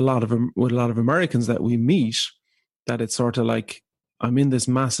a lot of Americans that we meet, that it's sort of like, I'm in this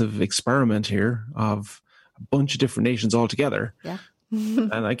massive experiment here of a bunch of different nations all together. Yeah.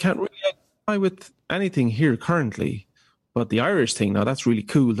 And I can't really identify with anything here currently. But the Irish thing, now that's really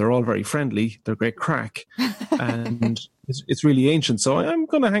cool. They're all very friendly. They're great crack. And it's really ancient. So I'm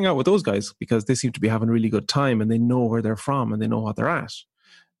going to hang out with those guys because they seem to be having a really good time and they know where they're from and they know what they're at.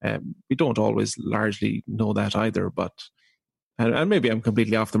 We don't always largely know that either, but and maybe I'm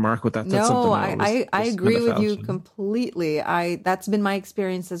completely off the mark with that. That's no, I agree with you completely. That's been my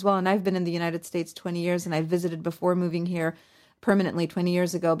experience as well. And I've been in the United States 20 years and I visited before moving here permanently 20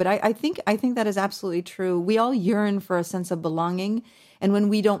 years ago. But I think that is absolutely true. We all yearn for a sense of belonging. And when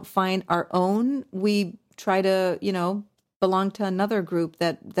we don't find our own, we try to, belong to another group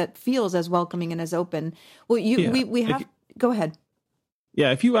that feels as welcoming and as open. Well, we have, go ahead.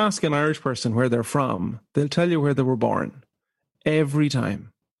 Yeah. If you ask an Irish person where they're from, they'll tell you where they were born every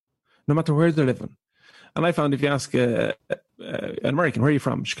time, no matter where they're living. And I found if you ask an American, where are you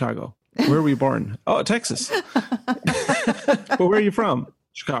from? Chicago. Where were you born? Oh, Texas. But where are you from?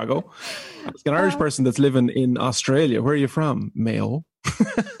 Chicago. Ask an Irish person that's living in Australia, where are you from? Mayo.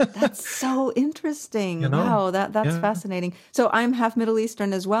 That's so interesting. Wow, that's fascinating. So I'm half Middle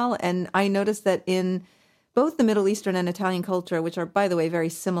Eastern as well, and I noticed that in both the Middle Eastern and Italian culture, which are, by the way, very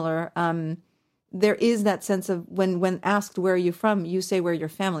similar, there is that sense of when asked where are you from, you say where your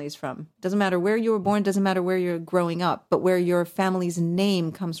family is from. Doesn't matter where you were born, doesn't matter where you're growing up, but where your family's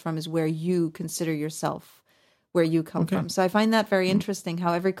name comes from is where you consider yourself, where you come from. So I find that very interesting,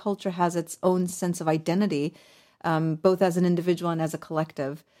 how every culture has its own sense of identity, both as an individual and as a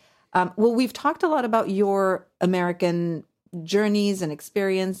collective. Well, we've talked a lot about your American journeys and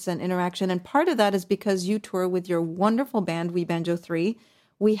experience and interaction, and part of that is because you tour with your wonderful band, We Banjo 3.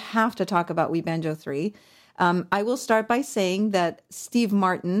 We have to talk about We Banjo 3. I will start by saying that Steve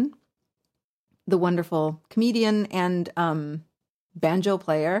Martin, the wonderful comedian and banjo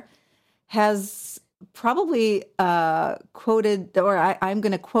player, has probably quoted, or I'm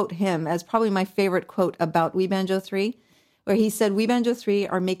going to quote him as probably my favorite quote about We Banjo 3, where he said, "We Banjo 3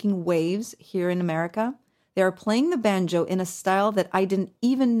 are making waves here in America. They are playing the banjo in a style that I didn't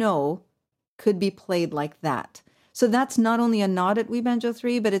even know could be played like that." So that's not only a nod at We Banjo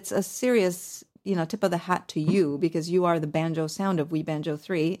 3, but it's a serious, tip of the hat to you because you are the banjo sound of We Banjo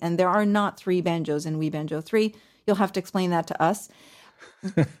 3. And there are not 3 banjos in We Banjo 3. You'll have to explain that to us.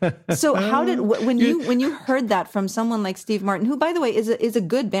 So how did, when you heard that from someone like Steve Martin, who, by the way, is a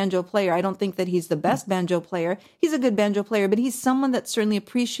good banjo player. I don't think that he's the best banjo player. He's a good banjo player, but he's someone that certainly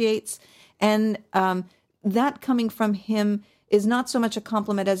appreciates. And that coming from him is not so much a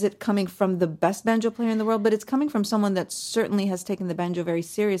compliment as it coming from the best banjo player in the world, but it's coming from someone that certainly has taken the banjo very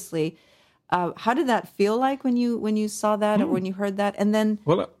seriously. How did that feel like when you saw that or when you heard that? And then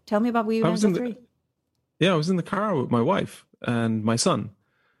tell me about We Banjo 3. I was in the car with my wife and my son,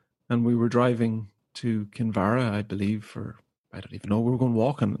 and we were driving to Kinvara, I believe, I don't even know, we were going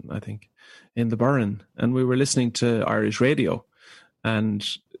walking, I think, in the Burren, and we were listening to Irish radio, and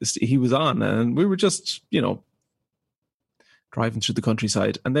he was on, and we were just, driving through the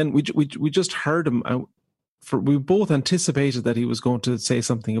countryside, and then we just heard him. We both anticipated that he was going to say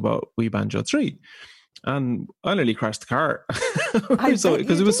something about We Banjo 3, and I nearly crashed the car because it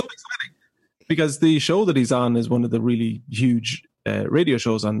was so exciting. Because the show that he's on is one of the really huge radio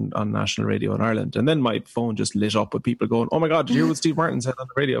shows on national radio in Ireland, and then my phone just lit up with people going, "Oh my God, did you hear what Steve Martin said on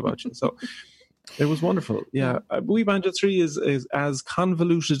the radio about you?" So it was wonderful. Yeah, We Banjo 3 is as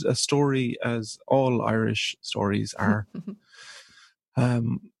convoluted a story as all Irish stories are. I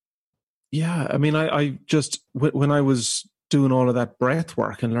mean, I just, when I was doing all of that breath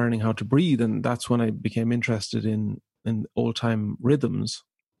work and learning how to breathe, and that's when I became interested in old time rhythms.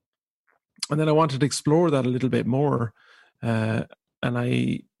 And then I wanted to explore that a little bit more. And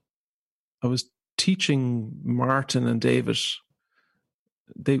I was teaching Martin and David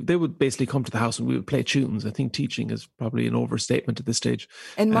they would basically come to the house and we would play tunes. I think teaching is probably an overstatement at this stage.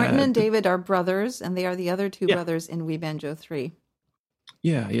 And Martin and David are brothers, and they are the other two Yeah. brothers in Wee Banjo 3.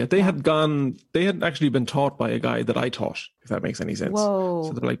 Yeah. They had actually been taught by a guy that I taught, if that makes any sense. Whoa.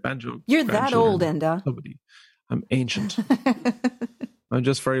 So they're like banjo. You're that old, Enda. Somebody. I'm ancient. I'm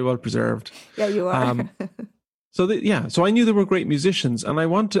just very well preserved. Yeah, you are. So I knew they were great musicians, and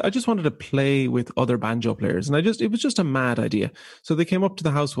I just wanted to play with other banjo players, and it was just a mad idea. So they came up to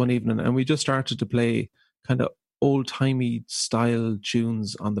the house one evening, and we just started to play kind of old-timey style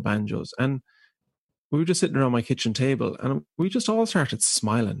tunes on the banjos, and we were just sitting around my kitchen table, and we just all started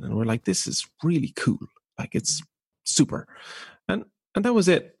smiling, and we're like, "This is really cool! Like, it's super!" And that was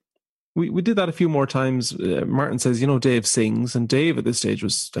it. We did that a few more times. Martin says, Dave sings, and Dave at this stage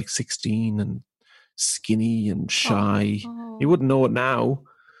was like 16 and skinny and shy. Oh. He wouldn't know it now,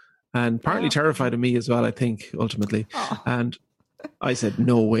 and partly terrified of me as well, I think, ultimately. Oh. And I said,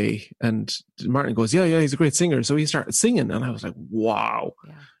 "No way." And Martin goes, yeah, he's a great singer. So he started singing, and I was like, wow.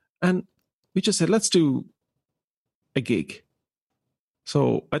 Yeah. And we just said, let's do a gig.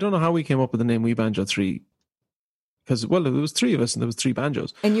 So I don't know how we came up with the name Wee Banjo 3, because, well, there was 3 of us and there was 3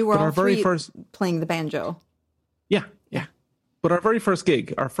 banjos. And you were but all our very first playing the banjo. Yeah. But our very first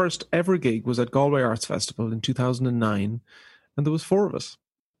gig, our first ever gig, was at Galway Arts Festival in 2009, and there was 4 of us.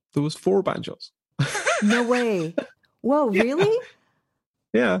 There was 4 banjos. No way. Whoa, really?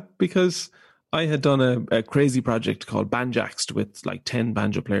 Yeah, because I had done a crazy project called Banjaxed with like 10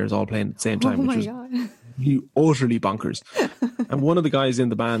 banjo players all playing at the same time, which was utterly bonkers. And one of the guys in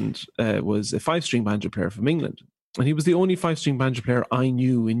the band was a 5-string banjo player from England, and he was the only 5-string banjo player I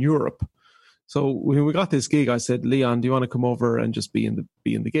knew in Europe. So when we got this gig, I said, "Leon, do you want to come over and just be in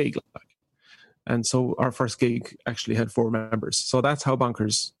the gig?" And so our first gig actually had 4 members. So that's how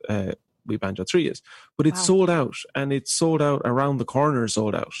bonkers Wee Banjo 3 is. But it sold out, and it sold out around the corner.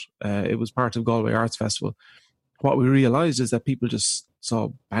 Sold out. It was part of Galway Arts Festival. What we realized is that people just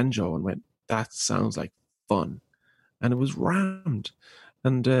saw banjo and went, "That sounds like fun," and it was rammed.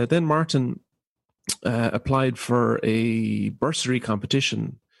 And then Martin applied for a bursary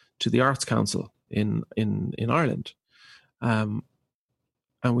competition to the Arts Council in Ireland, and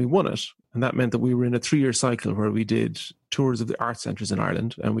we won it. And that meant that we were in a 3-year cycle where we did tours of the art centres in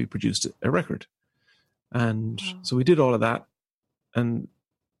Ireland, and we produced a record. And so we did all of that, and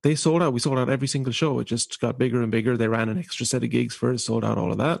they sold out. We sold out every single show. It just got bigger and bigger. They ran an extra set of gigs for us, sold out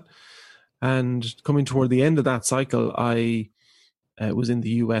all of that. And coming toward the end of that cycle, I was in the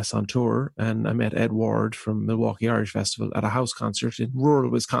US on tour, and I met Ed Ward from Milwaukee Irish Festival at a house concert in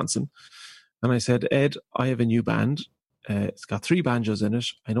rural Wisconsin. And I said, "Ed, I have a new band. It's got 3 banjos in it.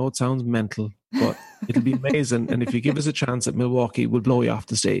 I know it sounds mental, but it'll be amazing. And if you give us a chance at Milwaukee, we'll blow you off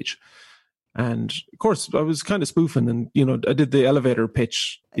the stage." And of course, I was kind of spoofing, and I did the elevator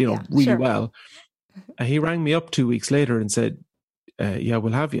pitch, really well. And he rang me up 2 weeks later and said, "Yeah,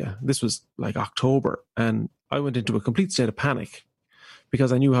 we'll have you." This was like October, and I went into a complete state of panic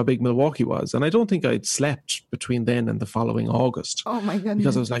because I knew how big Milwaukee was, and I don't think I'd slept between then and the following August. Oh my goodness!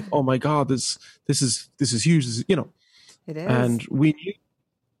 Because I was like, "Oh my God, this is huge." It is. And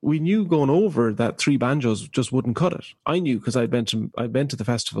we knew going over that 3 banjos just wouldn't cut it. I knew because I'd been to the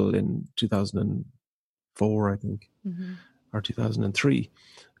festival in 2004, I think, or 2003,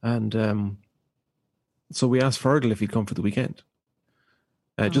 and so we asked Fergal if he'd come for the weekend,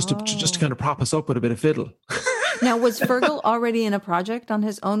 just to kind of prop us up with a bit of fiddle. Now, was Fergal already in a project on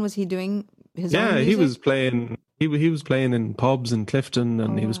his own? Was he doing his own music? He was playing. He was playing in pubs in Clifton,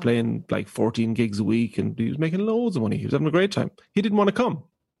 and he was playing like 14 gigs a week, and he was making loads of money. He was having a great time. He didn't want to come.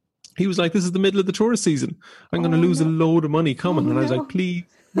 He was like, "This is the middle of the tourist season. I'm going to lose a load of money coming." And I was like, "Please,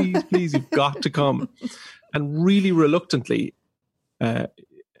 you've got to come." And really reluctantly,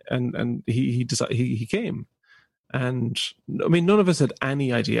 and he decided he came. And I mean, none of us had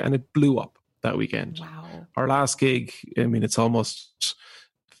any idea, and it blew up that weekend. Wow. Our last gig, I mean, it's almost,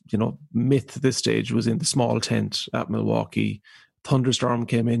 myth at this stage, was in the small tent at Milwaukee. Thunderstorm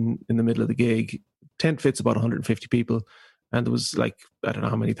came in the middle of the gig. Tent fits about 150 people. And there was like, I don't know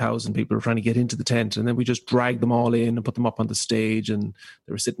how many thousand people were trying to get into the tent. And then we just dragged them all in and put them up on the stage, and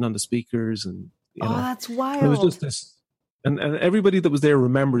they were sitting on the speakers. And, that's wild. It was just this. And everybody that was there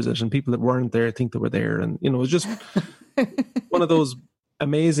remembers it, and people that weren't there think they were there. And, it was just one of those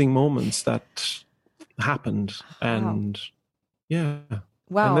amazing moments that happened. And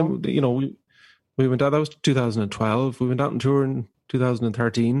Wow. And then, we went out, that was 2012. We went out on tour in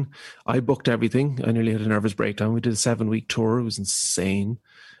 2013. I booked everything. I nearly had a nervous breakdown. We did a 7-week tour. It was insane.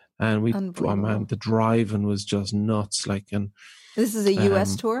 And the driving was just nuts. And this is a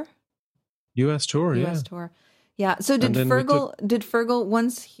US tour? US tour, US tour. Yeah. So did And then Fergal,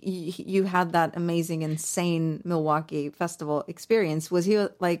 once you had that amazing, insane Milwaukee festival experience, was he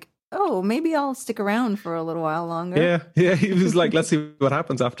like, oh, maybe I'll stick around for a little while longer? Yeah, he was like, let's see what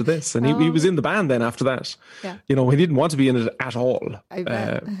happens after this. And he was in the band then after that. Yeah. He didn't want to be in it at all. I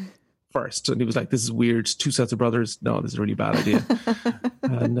bet. First. And he was like, this is weird. 2 sets of brothers. No, this is a really bad idea.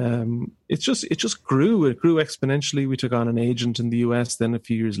 And it just grew. It grew exponentially. We took on an agent in the US then a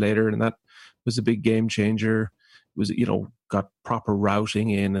few years later, and that was a big game changer. It was, got proper routing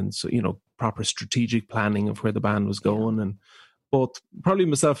in, and so, proper strategic planning of where the band was going. And both, probably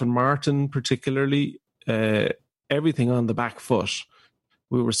myself and Martin particularly, everything on the back foot.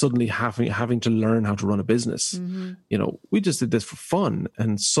 We were suddenly having to learn how to run a business. Mm-hmm. We just did this for fun,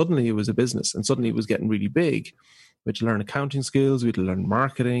 and suddenly it was a business, and suddenly it was getting really big. We had to learn accounting skills, we had to learn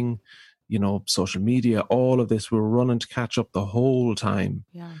marketing, social media, all of this. We were running to catch up the whole time.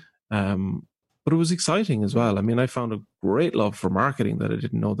 Yeah. But it was exciting as well. I mean, I found a great love for marketing that I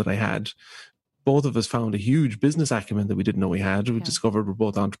didn't know that I had. Both of us found a huge business acumen that we didn't know we had. We discovered we're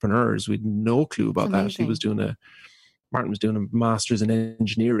both entrepreneurs. We had no clue about that. Martin was doing a master's in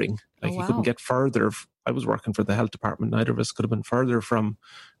engineering. He couldn't get further. I was working for the health department. Neither of us could have been further from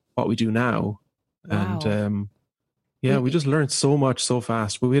what we do now. Wow. And we just learned so much so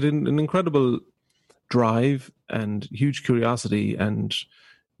fast. But we had an incredible drive and huge curiosity and,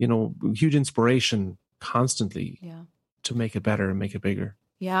 huge inspiration constantly to make it better and make it bigger.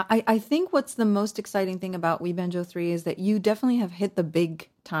 Yeah, I think what's the most exciting thing about We Banjo 3 is that you definitely have hit the big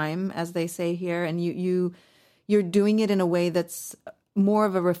time, as they say here, and you're doing it in a way that's more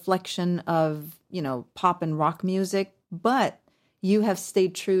of a reflection of, pop and rock music, but you have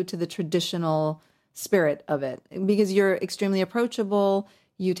stayed true to the traditional spirit of it because you're extremely approachable.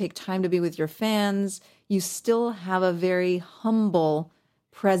 You take time to be with your fans. You still have a very humble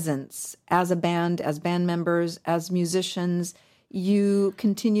presence as a band, as band members, as musicians. You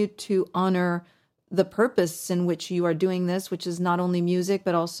continue to honor the purpose in which you are doing this, which is not only music,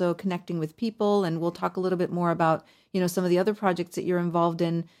 but also connecting with people. And we'll talk a little bit more about, some of the other projects that you're involved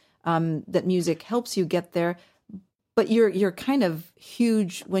in, that music helps you get there. But you're kind of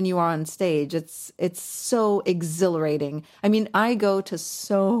huge when you are on stage. It's so exhilarating. I mean, I go to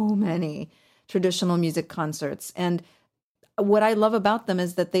so many traditional music concerts, and what I love about them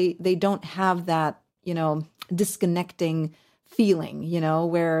is that they don't have that, disconnecting feeling,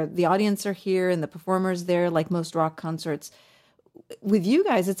 where the audience are here and the performers there, like most rock concerts. With you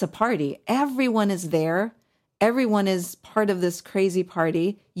guys, it's a party. Everyone is there. Everyone is part of this crazy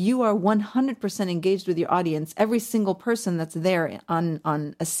party. You are 100% engaged with your audience, every single person that's there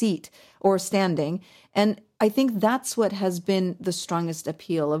on a seat or standing. And I think that's what has been the strongest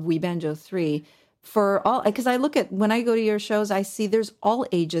appeal of We Banjo 3 for all, because I look at, when I go to your shows, I see there's all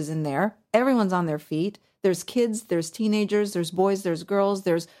ages in there. Everyone's on their feet. There's kids, there's teenagers, there's boys, there's girls,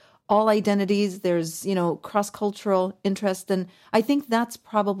 there's all identities, there's, cross-cultural interest. And I think that's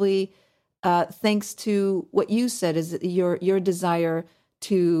probably thanks to what you said, is your desire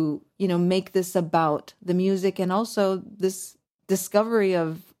to, make this about the music and also this discovery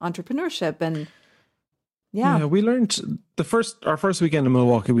of entrepreneurship. And yeah, we learned our first weekend in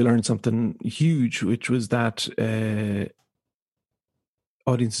Milwaukee, we learned something huge, which was that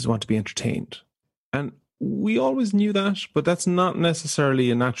audiences want to be entertained. And we always knew that, but that's not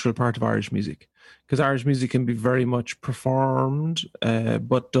necessarily a natural part of Irish music, because Irish music can be very much performed,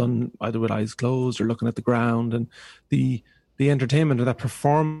 but done either with eyes closed or looking at the ground. And the entertainment or that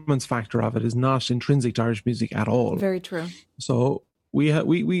performance factor of it is not intrinsic to Irish music at all. Very true. So we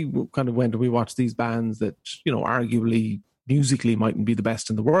kind of went and we watched these bands that, arguably musically mightn't be the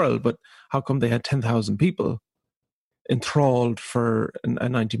best in the world, but how come they had 10,000 people enthralled for a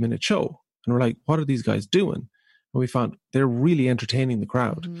 90-minute show? And we're like, what are these guys doing? And we found they're really entertaining the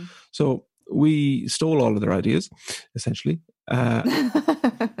crowd. Mm-hmm. So we stole all of their ideas, essentially. No,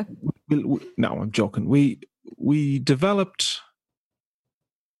 I'm joking. We developed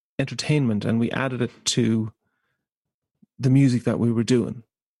entertainment and we added it to the music that we were doing.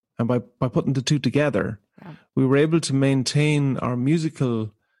 And by putting the two together, we were able to maintain our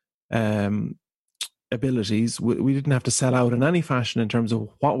musical abilities. We didn't have to sell out in any fashion in terms of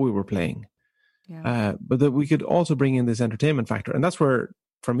what we were playing. Yeah. But that we could also bring in this entertainment factor. And that's where,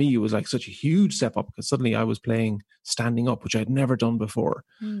 for me, it was like such a huge step up, because suddenly I was playing standing up, which I'd never done before.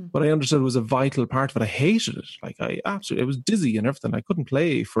 But I understood it was a vital part of it. I hated it. Like it was dizzy and everything. I couldn't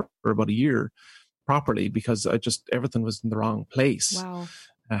play for about a year properly because everything was in the wrong place. Wow.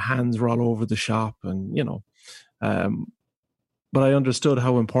 Hands were all over the shop and, but I understood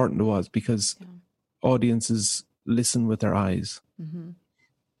how important it was, because audiences listen with their eyes. Mm-hmm.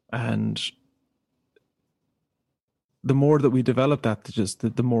 And the more that we developed that,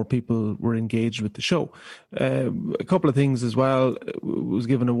 the more people were engaged with the show. A couple of things as well. Was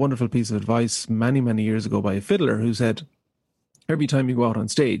given a wonderful piece of advice many, many years ago by a fiddler who said, every time you go out on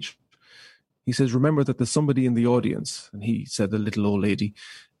stage, he says, remember that there's somebody in the audience, and he said a little old lady,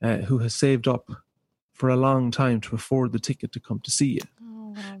 who has saved up for a long time to afford the ticket to come to see you.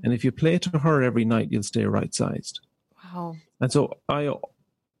 Oh, wow. And if you play to her every night, you'll stay right-sized. Wow. And so I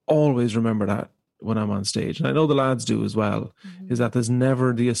always remember that when I'm on stage, and I know the lads do as well, is that there's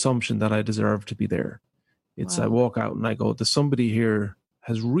never the assumption that I deserve to be there. It's I walk out and I go, there's somebody here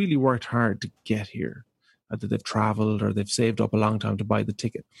has really worked hard to get here, either they've traveled or they've saved up a long time to buy the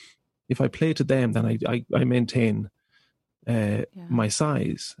ticket. If I play to them, then I maintain my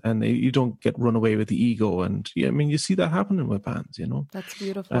size, and you don't get run away with the ego. And I mean, you see that happening with bands, That's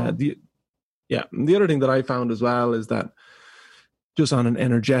beautiful. The other thing that I found as well is that just on an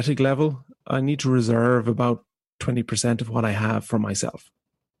energetic level, I need to reserve about 20% of what I have for myself.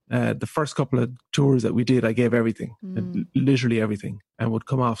 The first couple of tours that we did, I gave everything, literally everything, and would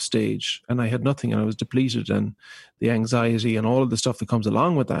come off stage and I had nothing, and I was depleted, and the anxiety and all of the stuff that comes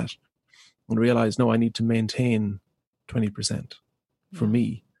along with that, and realized, no, I need to maintain 20% for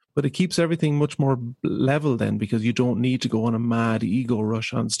me. But it keeps everything much more level then, because you don't need to go on a mad ego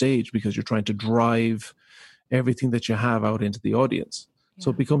rush on stage because you're trying to drive everything that you have out into the audience.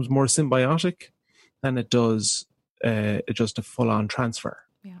 So it becomes more symbiotic than it does just a full-on transfer.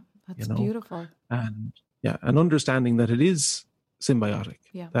 Yeah, that's beautiful. And understanding that it is symbiotic,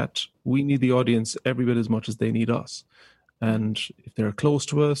 that we need the audience every bit as much as they need us. And if they're close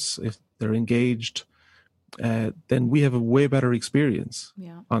to us, if they're engaged, then we have a way better experience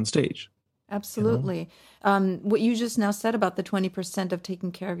on stage. Absolutely. What you just now said about the 20% of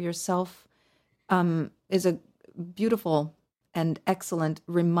taking care of yourself is a beautiful and excellent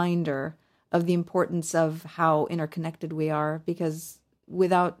reminder of the importance of how interconnected we are, because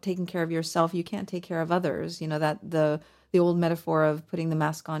without taking care of yourself, you can't take care of others. That the old metaphor of putting the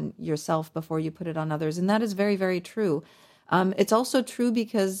mask on yourself before you put it on others. And that is very, very true. It's also true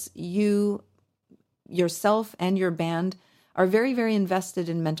because you yourself and your band are very, very invested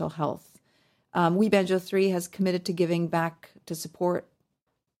in mental health. We Banjo 3 has committed to giving back to support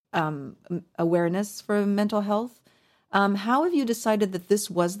awareness for mental health. How have you decided that this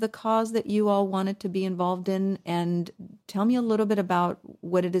was the cause that you all wanted to be involved in? And tell me a little bit about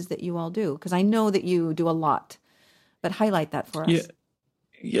what it is that you all do, because I know that you do a lot, but highlight that for us.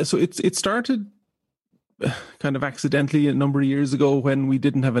 Yeah. So it started kind of accidentally a number of years ago when we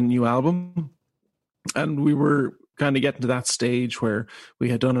didn't have a new album, and we were kind of getting to that stage where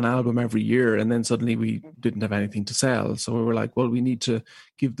we had done an album every year, and then suddenly we didn't have anything to sell. So we were like, well, we need to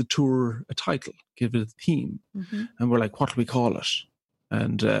give the tour a title, give it a theme. And we're like, what do we call it?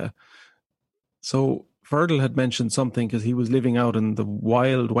 And so Fergal had mentioned something, because he was living out in the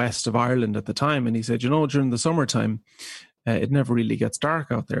wild west of Ireland at the time, and he said, during the summertime, it never really gets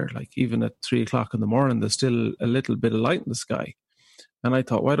dark out there. Like even at 3 o'clock in the morning, there's still a little bit of light in the sky. And I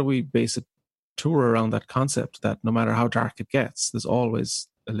thought, why don't we base a tour around that concept, that no matter how dark it gets, there's always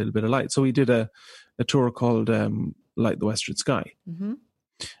a little bit of light. So we did a tour called Light the Western Sky.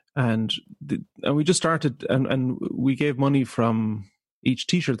 And we just started, and we gave money from each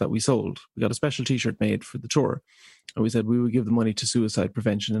T-shirt that we sold. We got a special T-shirt made for the tour, and we said we would give the money to suicide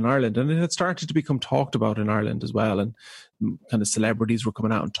prevention in Ireland. And it had started to become talked about in Ireland as well, and kind of celebrities were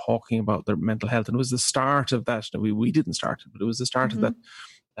coming out and talking about their mental health. And it was the start of that. We didn't start it, but it was the start of that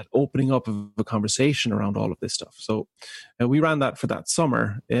opening up of a conversation around all of this stuff. So we ran that for that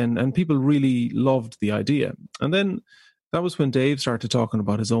summer, and people really loved the idea. And then that was when Dave started talking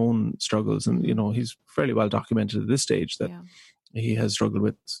about his own struggles, and he's fairly well documented at this stage that he has struggled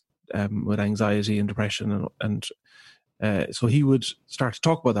with anxiety and depression, and so he would start to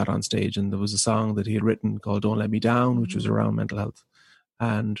talk about that on stage. And there was a song that he had written called "Don't Let Me Down," which was around mental health,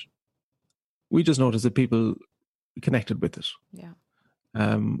 and we just noticed that people connected with it.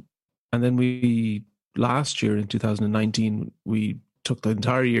 And then last year in 2019, we took the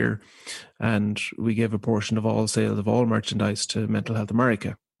entire year and we gave a portion of all sales of all merchandise to Mental Health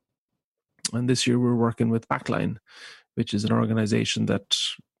America. And this year we're working with Backline, which is an organization that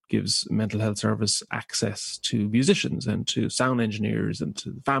gives mental health service access to musicians and to sound engineers and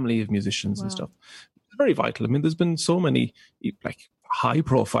to the family of musicians and stuff. It's very vital. I mean, there's been so many high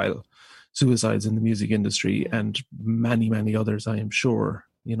profile suicides in the music industry, and many, many others, I am sure.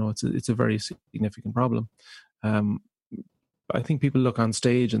 It's a very significant problem. I think people look on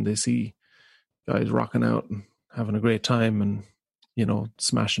stage and they see guys rocking out and having a great time and,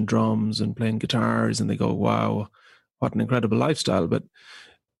 smashing drums and playing guitars, and they go, wow, what an incredible lifestyle. But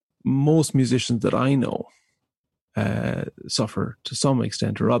most musicians that I know suffer to some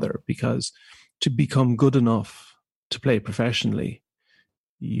extent or other, because to become good enough to play professionally,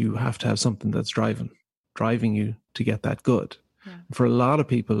 you have to have something that's driving you to get that good. Yeah. For a lot of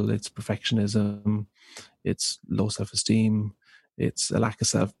people, it's perfectionism, it's low self-esteem, it's a lack of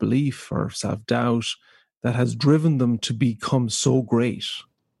self-belief or self-doubt that has driven them to become so great.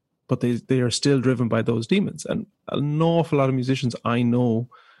 But they are still driven by those demons. And an awful lot of musicians I know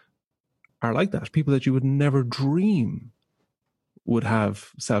are like that. People that you would never dream would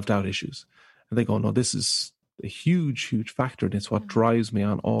have self-doubt issues. And they go, no, this is a huge, huge factor. And it's what drives me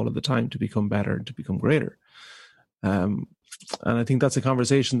on all of the time to become better and to become greater. And I think that's a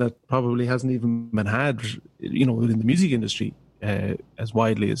conversation that probably hasn't even been had, within the music industry as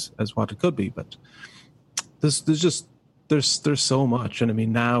widely as what it could be. But there's so much. And I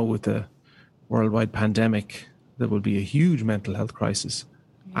mean, now with the worldwide pandemic, there will be a huge mental health crisis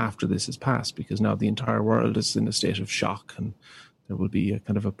after this is passed, because now the entire world is in a state of shock, and there will be a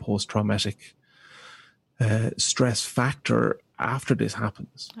kind of a post-traumatic stress factor after this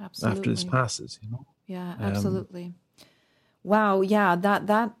happens. Absolutely. After this passes, Yeah, absolutely. Wow. Yeah.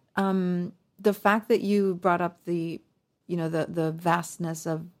 That the fact that you brought up the vastness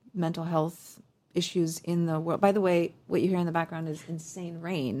of mental health issues in the world. By the way, what you hear in the background is insane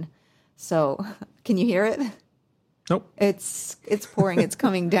rain. So can you hear it? Nope. It's pouring. It's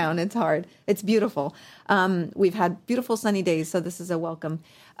coming down. It's hard. It's beautiful. We've had beautiful sunny days, so this is a welcome.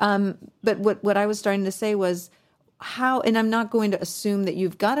 But what I was starting to say was how, and I'm not going to assume that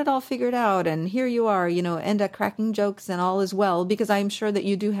you've got it all figured out and here you are, end up cracking jokes and all is well, because I'm sure that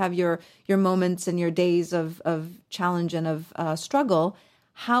you do have your moments and your days of challenge and of struggle.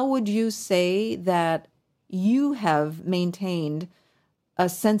 How would you say that you have maintained a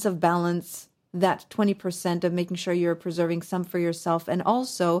sense of balance, that 20% of making sure you're preserving some for yourself, and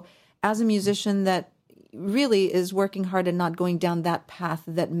also as a musician that really is working hard and not going down that path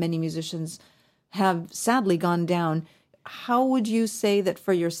that many musicians have sadly gone down? How would you say that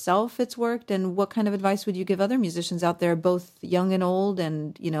for yourself it's worked, and what kind of advice would you give other musicians out there, both young and old,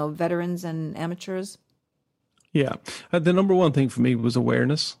 and veterans and amateurs? Yeah, the number one thing for me was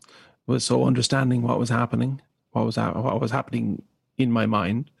awareness, so understanding what was happening, what was happening in my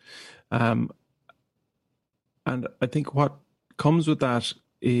mind. And I think what comes with that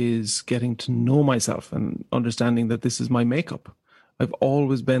is getting to know myself and understanding that this is my makeup. I've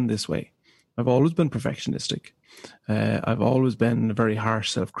always been this way. I've always been perfectionistic. I've always been a very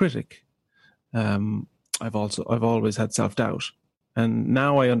harsh self-critic. I've always had self-doubt. And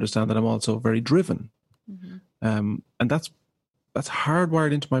now I understand that I'm also very driven. Mm-hmm. And that's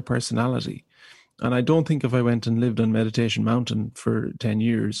hardwired into my personality. And I don't think if I went and lived on Meditation Mountain for 10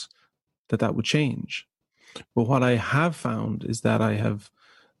 years, that would change. But what I have found is that I have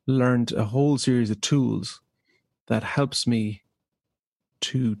learned a whole series of tools that helps me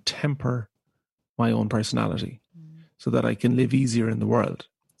to temper my own personality so that I can live easier in the world.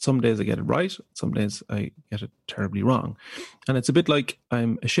 Some days I get it right, some days I get it terribly wrong. And it's a bit like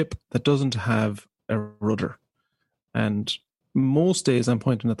I'm a ship that doesn't have a rudder. And most days I'm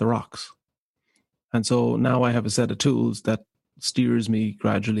pointing at the rocks. And so now I have a set of tools that steers me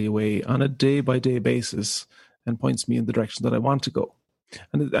gradually away on a day-by-day basis and points me in the direction that I want to go.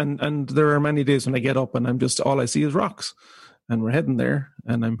 And there are many days when I get up and I'm just, all I see is rocks. And we're heading there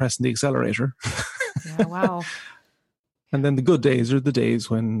and I'm pressing the accelerator. Yeah, wow. And then the good days are the days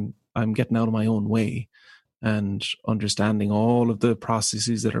when I'm getting out of my own way and understanding all of the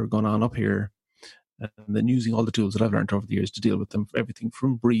processes that are going on up here, and then using all the tools that I've learned over the years to deal with them, everything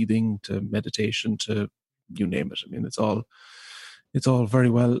from breathing to meditation to you name it. I mean, it's all very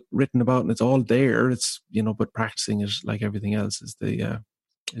well written about and it's all there. It's, but practicing it like everything else is the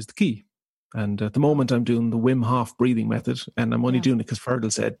key. And at the moment I'm doing the Wim Hof breathing method, and I'm only doing it because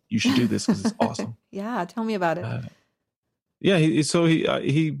Fergal said you should do this because it's awesome. Yeah. Tell me about it.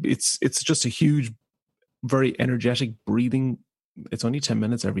 It's just a huge, very energetic breathing. It's only 10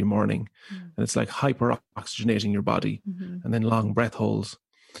 minutes every morning, and it's like hyper oxygenating your body, and then long breath holds.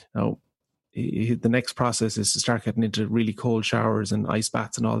 Now, the next process is to start getting into really cold showers and ice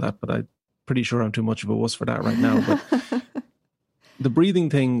baths and all that, but I'm pretty sure I'm too much of a wuss for that right now. But the breathing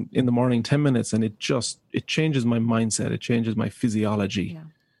thing in the morning, 10 minutes, and it changes my mindset. It changes my physiology. Yeah.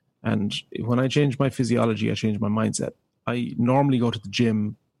 And when I change my physiology, I change my mindset. I normally go to the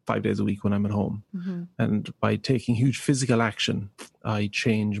gym 5 days a week when I'm at home. Mm-hmm. And by taking huge physical action, I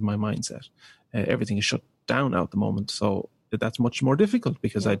change my mindset. Everything is shut down now at the moment. So that's much more difficult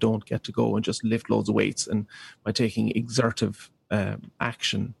because I don't get to go and just lift loads of weights. And by taking exertive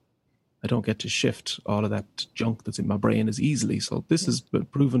action, I don't get to shift all of that junk that's in my brain as easily. So this has been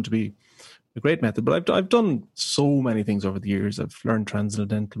proven to be a great method. But I've done so many things over the years. I've learned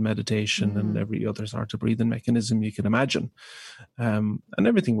transcendental meditation and every other sort of breathing mechanism you can imagine, and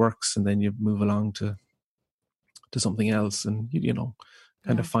everything works. And then you move along to something else, and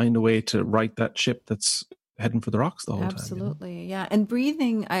kind of find a way to right that ship that's heading for the rocks the whole time. Absolutely, yeah. And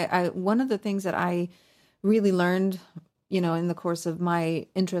breathing, I one of the things that I really learned, in the course of my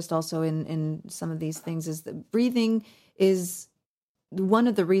interest also in some of these things, is that breathing is one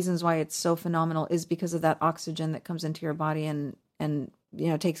of the reasons why it's so phenomenal, is because of that oxygen that comes into your body and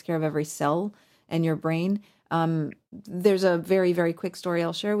takes care of every cell in your brain. There's a very, very quick story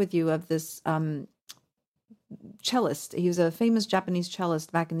I'll share with you of this cellist. He was a famous Japanese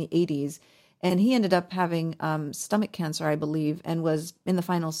cellist back in the 80s, and he ended up having stomach cancer, I believe, and was in the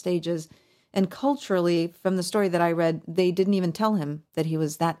final stages. And culturally, from the story that I read, they didn't even tell him that he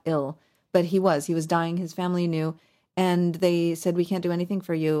was that ill, but he was dying. His family knew, and they said, "We can't do anything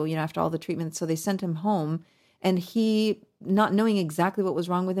for you, after all the treatment." So they sent him home, and he, not knowing exactly what was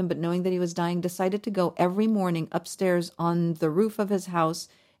wrong with him, but knowing that he was dying, decided to go every morning upstairs on the roof of his house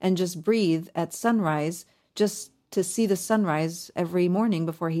and just breathe at sunrise, just to see the sunrise every morning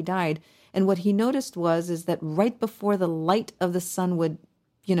before he died. And what he noticed is that right before the light of the sun would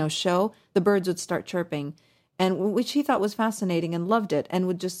show, the birds would start chirping, and which he thought was fascinating and loved it, and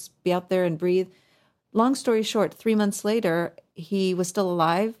would just be out there and breathe. Long story short, 3 months later, he was still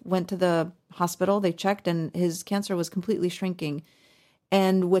alive, went to the hospital, they checked, and his cancer was completely shrinking.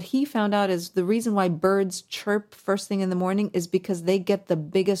 And what he found out is the reason why birds chirp first thing in the morning is because they get the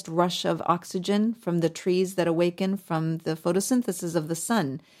biggest rush of oxygen from the trees that awaken from the photosynthesis of the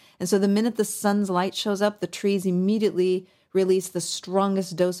sun. And so the minute the sun's light shows up, the trees immediately release the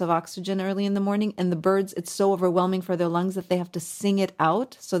strongest dose of oxygen early in the morning. And the birds, it's so overwhelming for their lungs that they have to sing it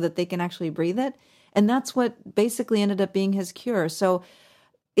out so that they can actually breathe it. And that's what basically ended up being his cure. So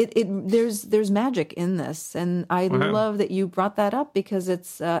there's magic in this. And I love that you brought that up, because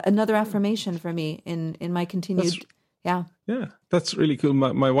it's another affirmation for me in my continued. Yeah, that's really cool.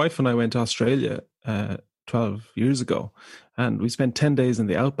 My wife and I went to Australia 12 years ago, and we spent 10 days in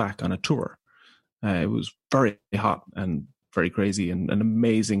the outback on a tour. It was very hot and very crazy, and an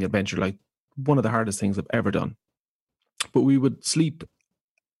amazing adventure, like one of the hardest things I've ever done. But we would sleep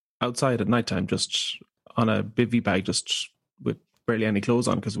outside at nighttime, just on a bivy bag, just with barely any clothes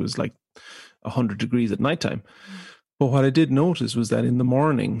on, because it was like 100 degrees at nighttime. But what I did notice was that in the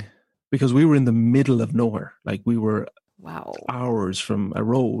morning, because we were in the middle of nowhere, like we were hours from a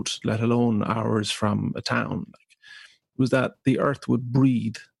road, let alone hours from a town, was that the earth would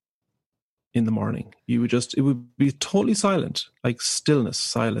breathe in the morning. It would be totally silent, like stillness,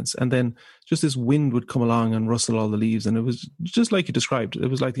 silence. And then just this wind would come along and rustle all the leaves. And it was just like you described. It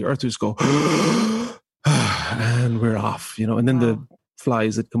was like the earth would just go, and we're off, and then the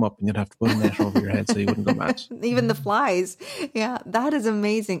flies would come up, and you'd have to put a net over your head so you wouldn't go mad. Even the flies. Yeah, that is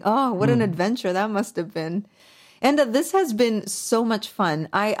amazing. Oh, what an adventure that must have been. And this has been so much fun.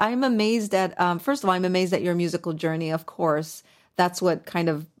 I'm amazed at, first of all, I'm amazed at your musical journey, of course. That's what kind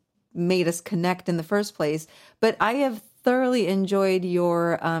of made us connect in the first place. But I have thoroughly enjoyed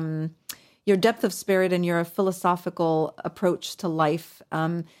your depth of spirit and your philosophical approach to life.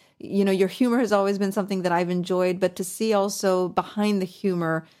 Your humor has always been something that I've enjoyed, but to see also behind the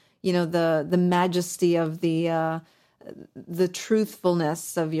humor, the majesty of the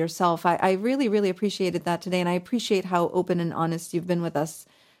truthfulness of yourself. I really, really appreciated that today. And I appreciate how open and honest you've been with us.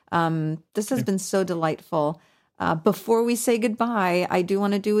 This has been so delightful. Before we say goodbye, I do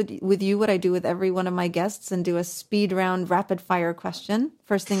want to do with you what I do with every one of my guests, and do a speed round rapid fire question.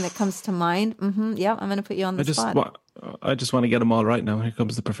 First thing that comes to mind. Yeah, I'm going to put you on the spot. I just want to get them all right now. Here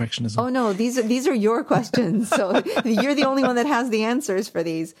comes the perfectionism. Oh no, these are your questions. So you're the only one that has the answers for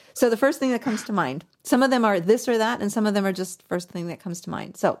these. So the first thing that comes to mind. Some of them are this or that, and some of them are just first thing that comes to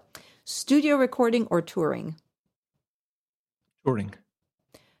mind. So, studio recording or touring? Touring.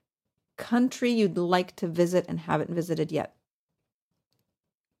 Country you'd like to visit and haven't visited yet?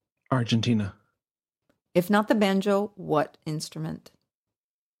 Argentina. If not the banjo, what instrument?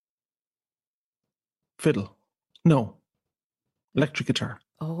 Fiddle. No. Electric guitar.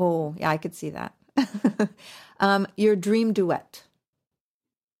 Oh, yeah, I could see that. Your dream duet?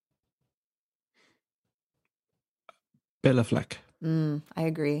 Bela Fleck. I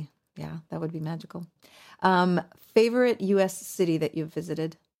agree. Yeah, that would be magical. Favorite U.S. city that you've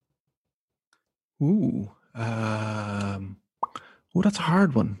visited? That's a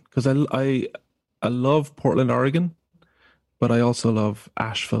hard one, because I love Portland, Oregon, but I also love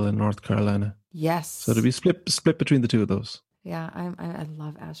Asheville in North Carolina. Yes. So to be split between the two of those. Yeah, I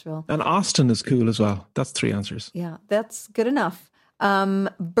love Asheville. And Austin is cool as well. That's 3 answers. Yeah, that's good enough.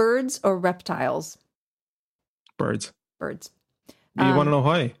 Birds or reptiles? Birds. Birds. Do you want to know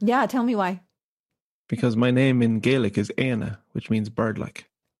why? Yeah, tell me why. Because my name in Gaelic is Éanna, which means bird-like.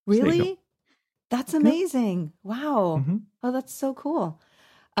 Really? That's amazing. Wow. Mm-hmm. Oh, that's so cool.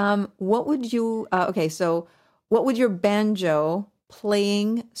 What would you, so what would your banjo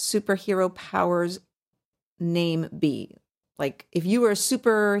playing superhero powers name be? Like, if you were a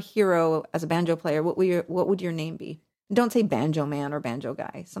superhero as a banjo player, what would your name be? Don't say Banjo Man or Banjo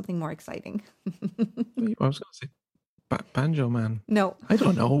Guy. Something more exciting. I was going to say Banjo Man. No. I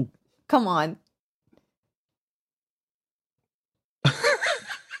don't know. Come on. I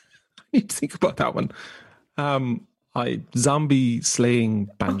need to think about that one. Zombie slaying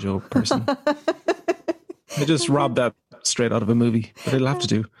banjo person. I just robbed that straight out of a movie, but it'll have to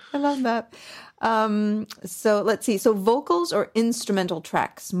do. I love that. So let's see. So vocals or instrumental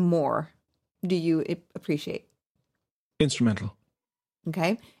tracks more do you appreciate? Instrumental.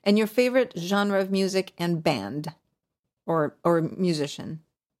 Okay. And your favorite genre of music and band or musician?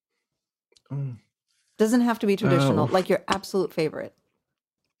 Doesn't have to be traditional, like your absolute favorite.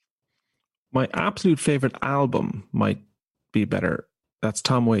 My absolute favorite album might be better. That's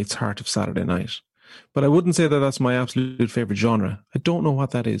Tom Waits' Heart of Saturday Night. But I wouldn't say that that's my absolute favorite genre. I don't know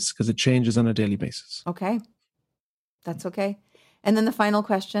what that is because it changes on a daily basis. Okay. That's okay. And then the final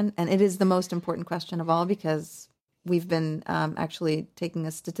question, and it is the most important question of all because we've been actually taking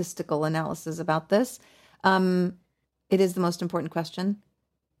a statistical analysis about this. It is the most important question.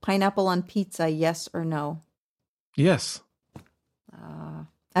 Pineapple on pizza, yes or no? Yes.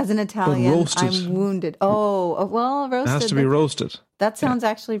 As an Italian, I'm wounded. Oh, well, roasted. It has to be roasted. That sounds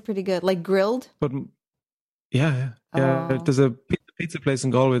actually pretty good. Like grilled? But yeah. There's a pizza place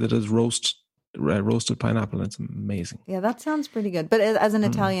in Galway that does roasted pineapple, and it's amazing. Yeah, that sounds pretty good. But as an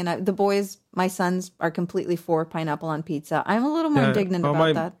Italian, the boys, my sons, are completely for pineapple on pizza. I'm a little more indignant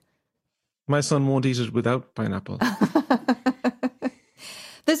about that. My son won't eat it without pineapple.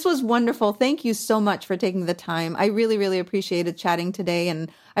 This was wonderful. Thank you so much for taking the time. I really, really appreciated chatting today.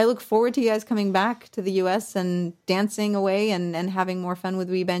 And I look forward to you guys coming back to the U.S. and dancing away and having more fun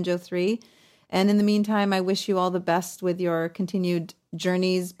with Wee Banjo 3. And in the meantime, I wish you all the best with your continued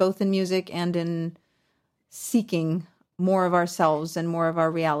journeys, both in music and in seeking more of ourselves and more of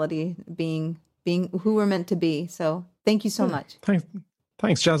our reality, being who we're meant to be. So thank you so much.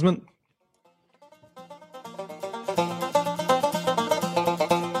 Thanks, Jasmine.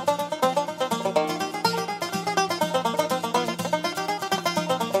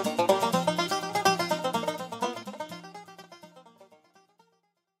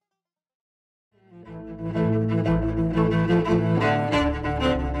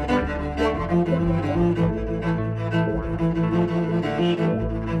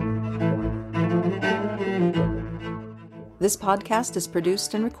 This podcast is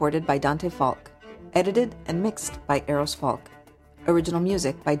produced and recorded by Dante Falk, edited and mixed by Eros Falk. Original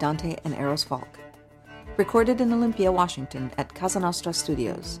music by Dante and Eros Falk. Recorded in Olympia, Washington at Casa Nostra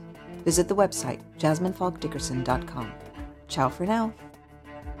Studios. Visit the website jasminefalkdickerson.com. Ciao for now.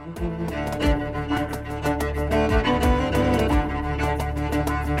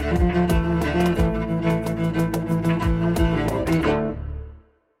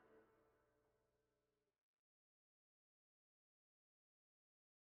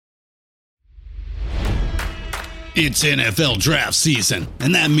 It's NFL draft season,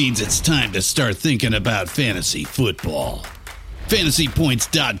 and that means it's time to start thinking about fantasy football.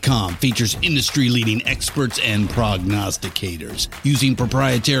 FantasyPoints.com features industry-leading experts and prognosticators using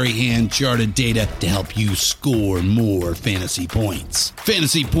proprietary hand-charted data to help you score more fantasy points.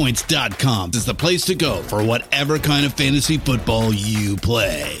 FantasyPoints.com is the place to go for whatever kind of fantasy football you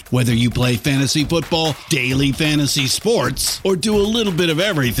play. Whether you play fantasy football, daily fantasy sports, or do a little bit of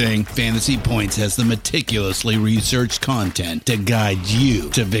everything, Fantasy Points has the meticulously researched content to guide you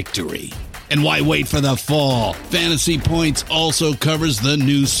to victory. And why wait for the fall? Fantasy Points also covers the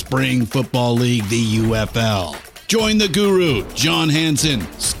new spring football league, the UFL. Join the guru, John Hansen,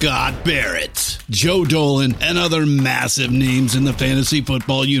 Scott Barrett, Joe Dolan, and other massive names in the fantasy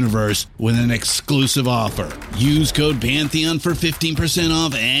football universe with an exclusive offer. Use code Pantheon for 15%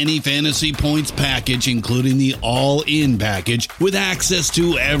 off any Fantasy Points package, including the all-in package, with access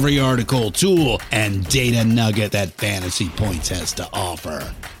to every article, tool, and data nugget that Fantasy Points has to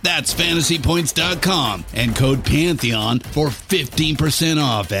offer. That's FantasyPoints.com and code Pantheon for 15%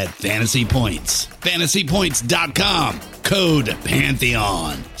 off at Fantasy Points. FantasyPoints.com, code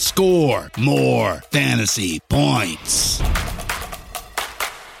Pantheon. Score more fantasy points.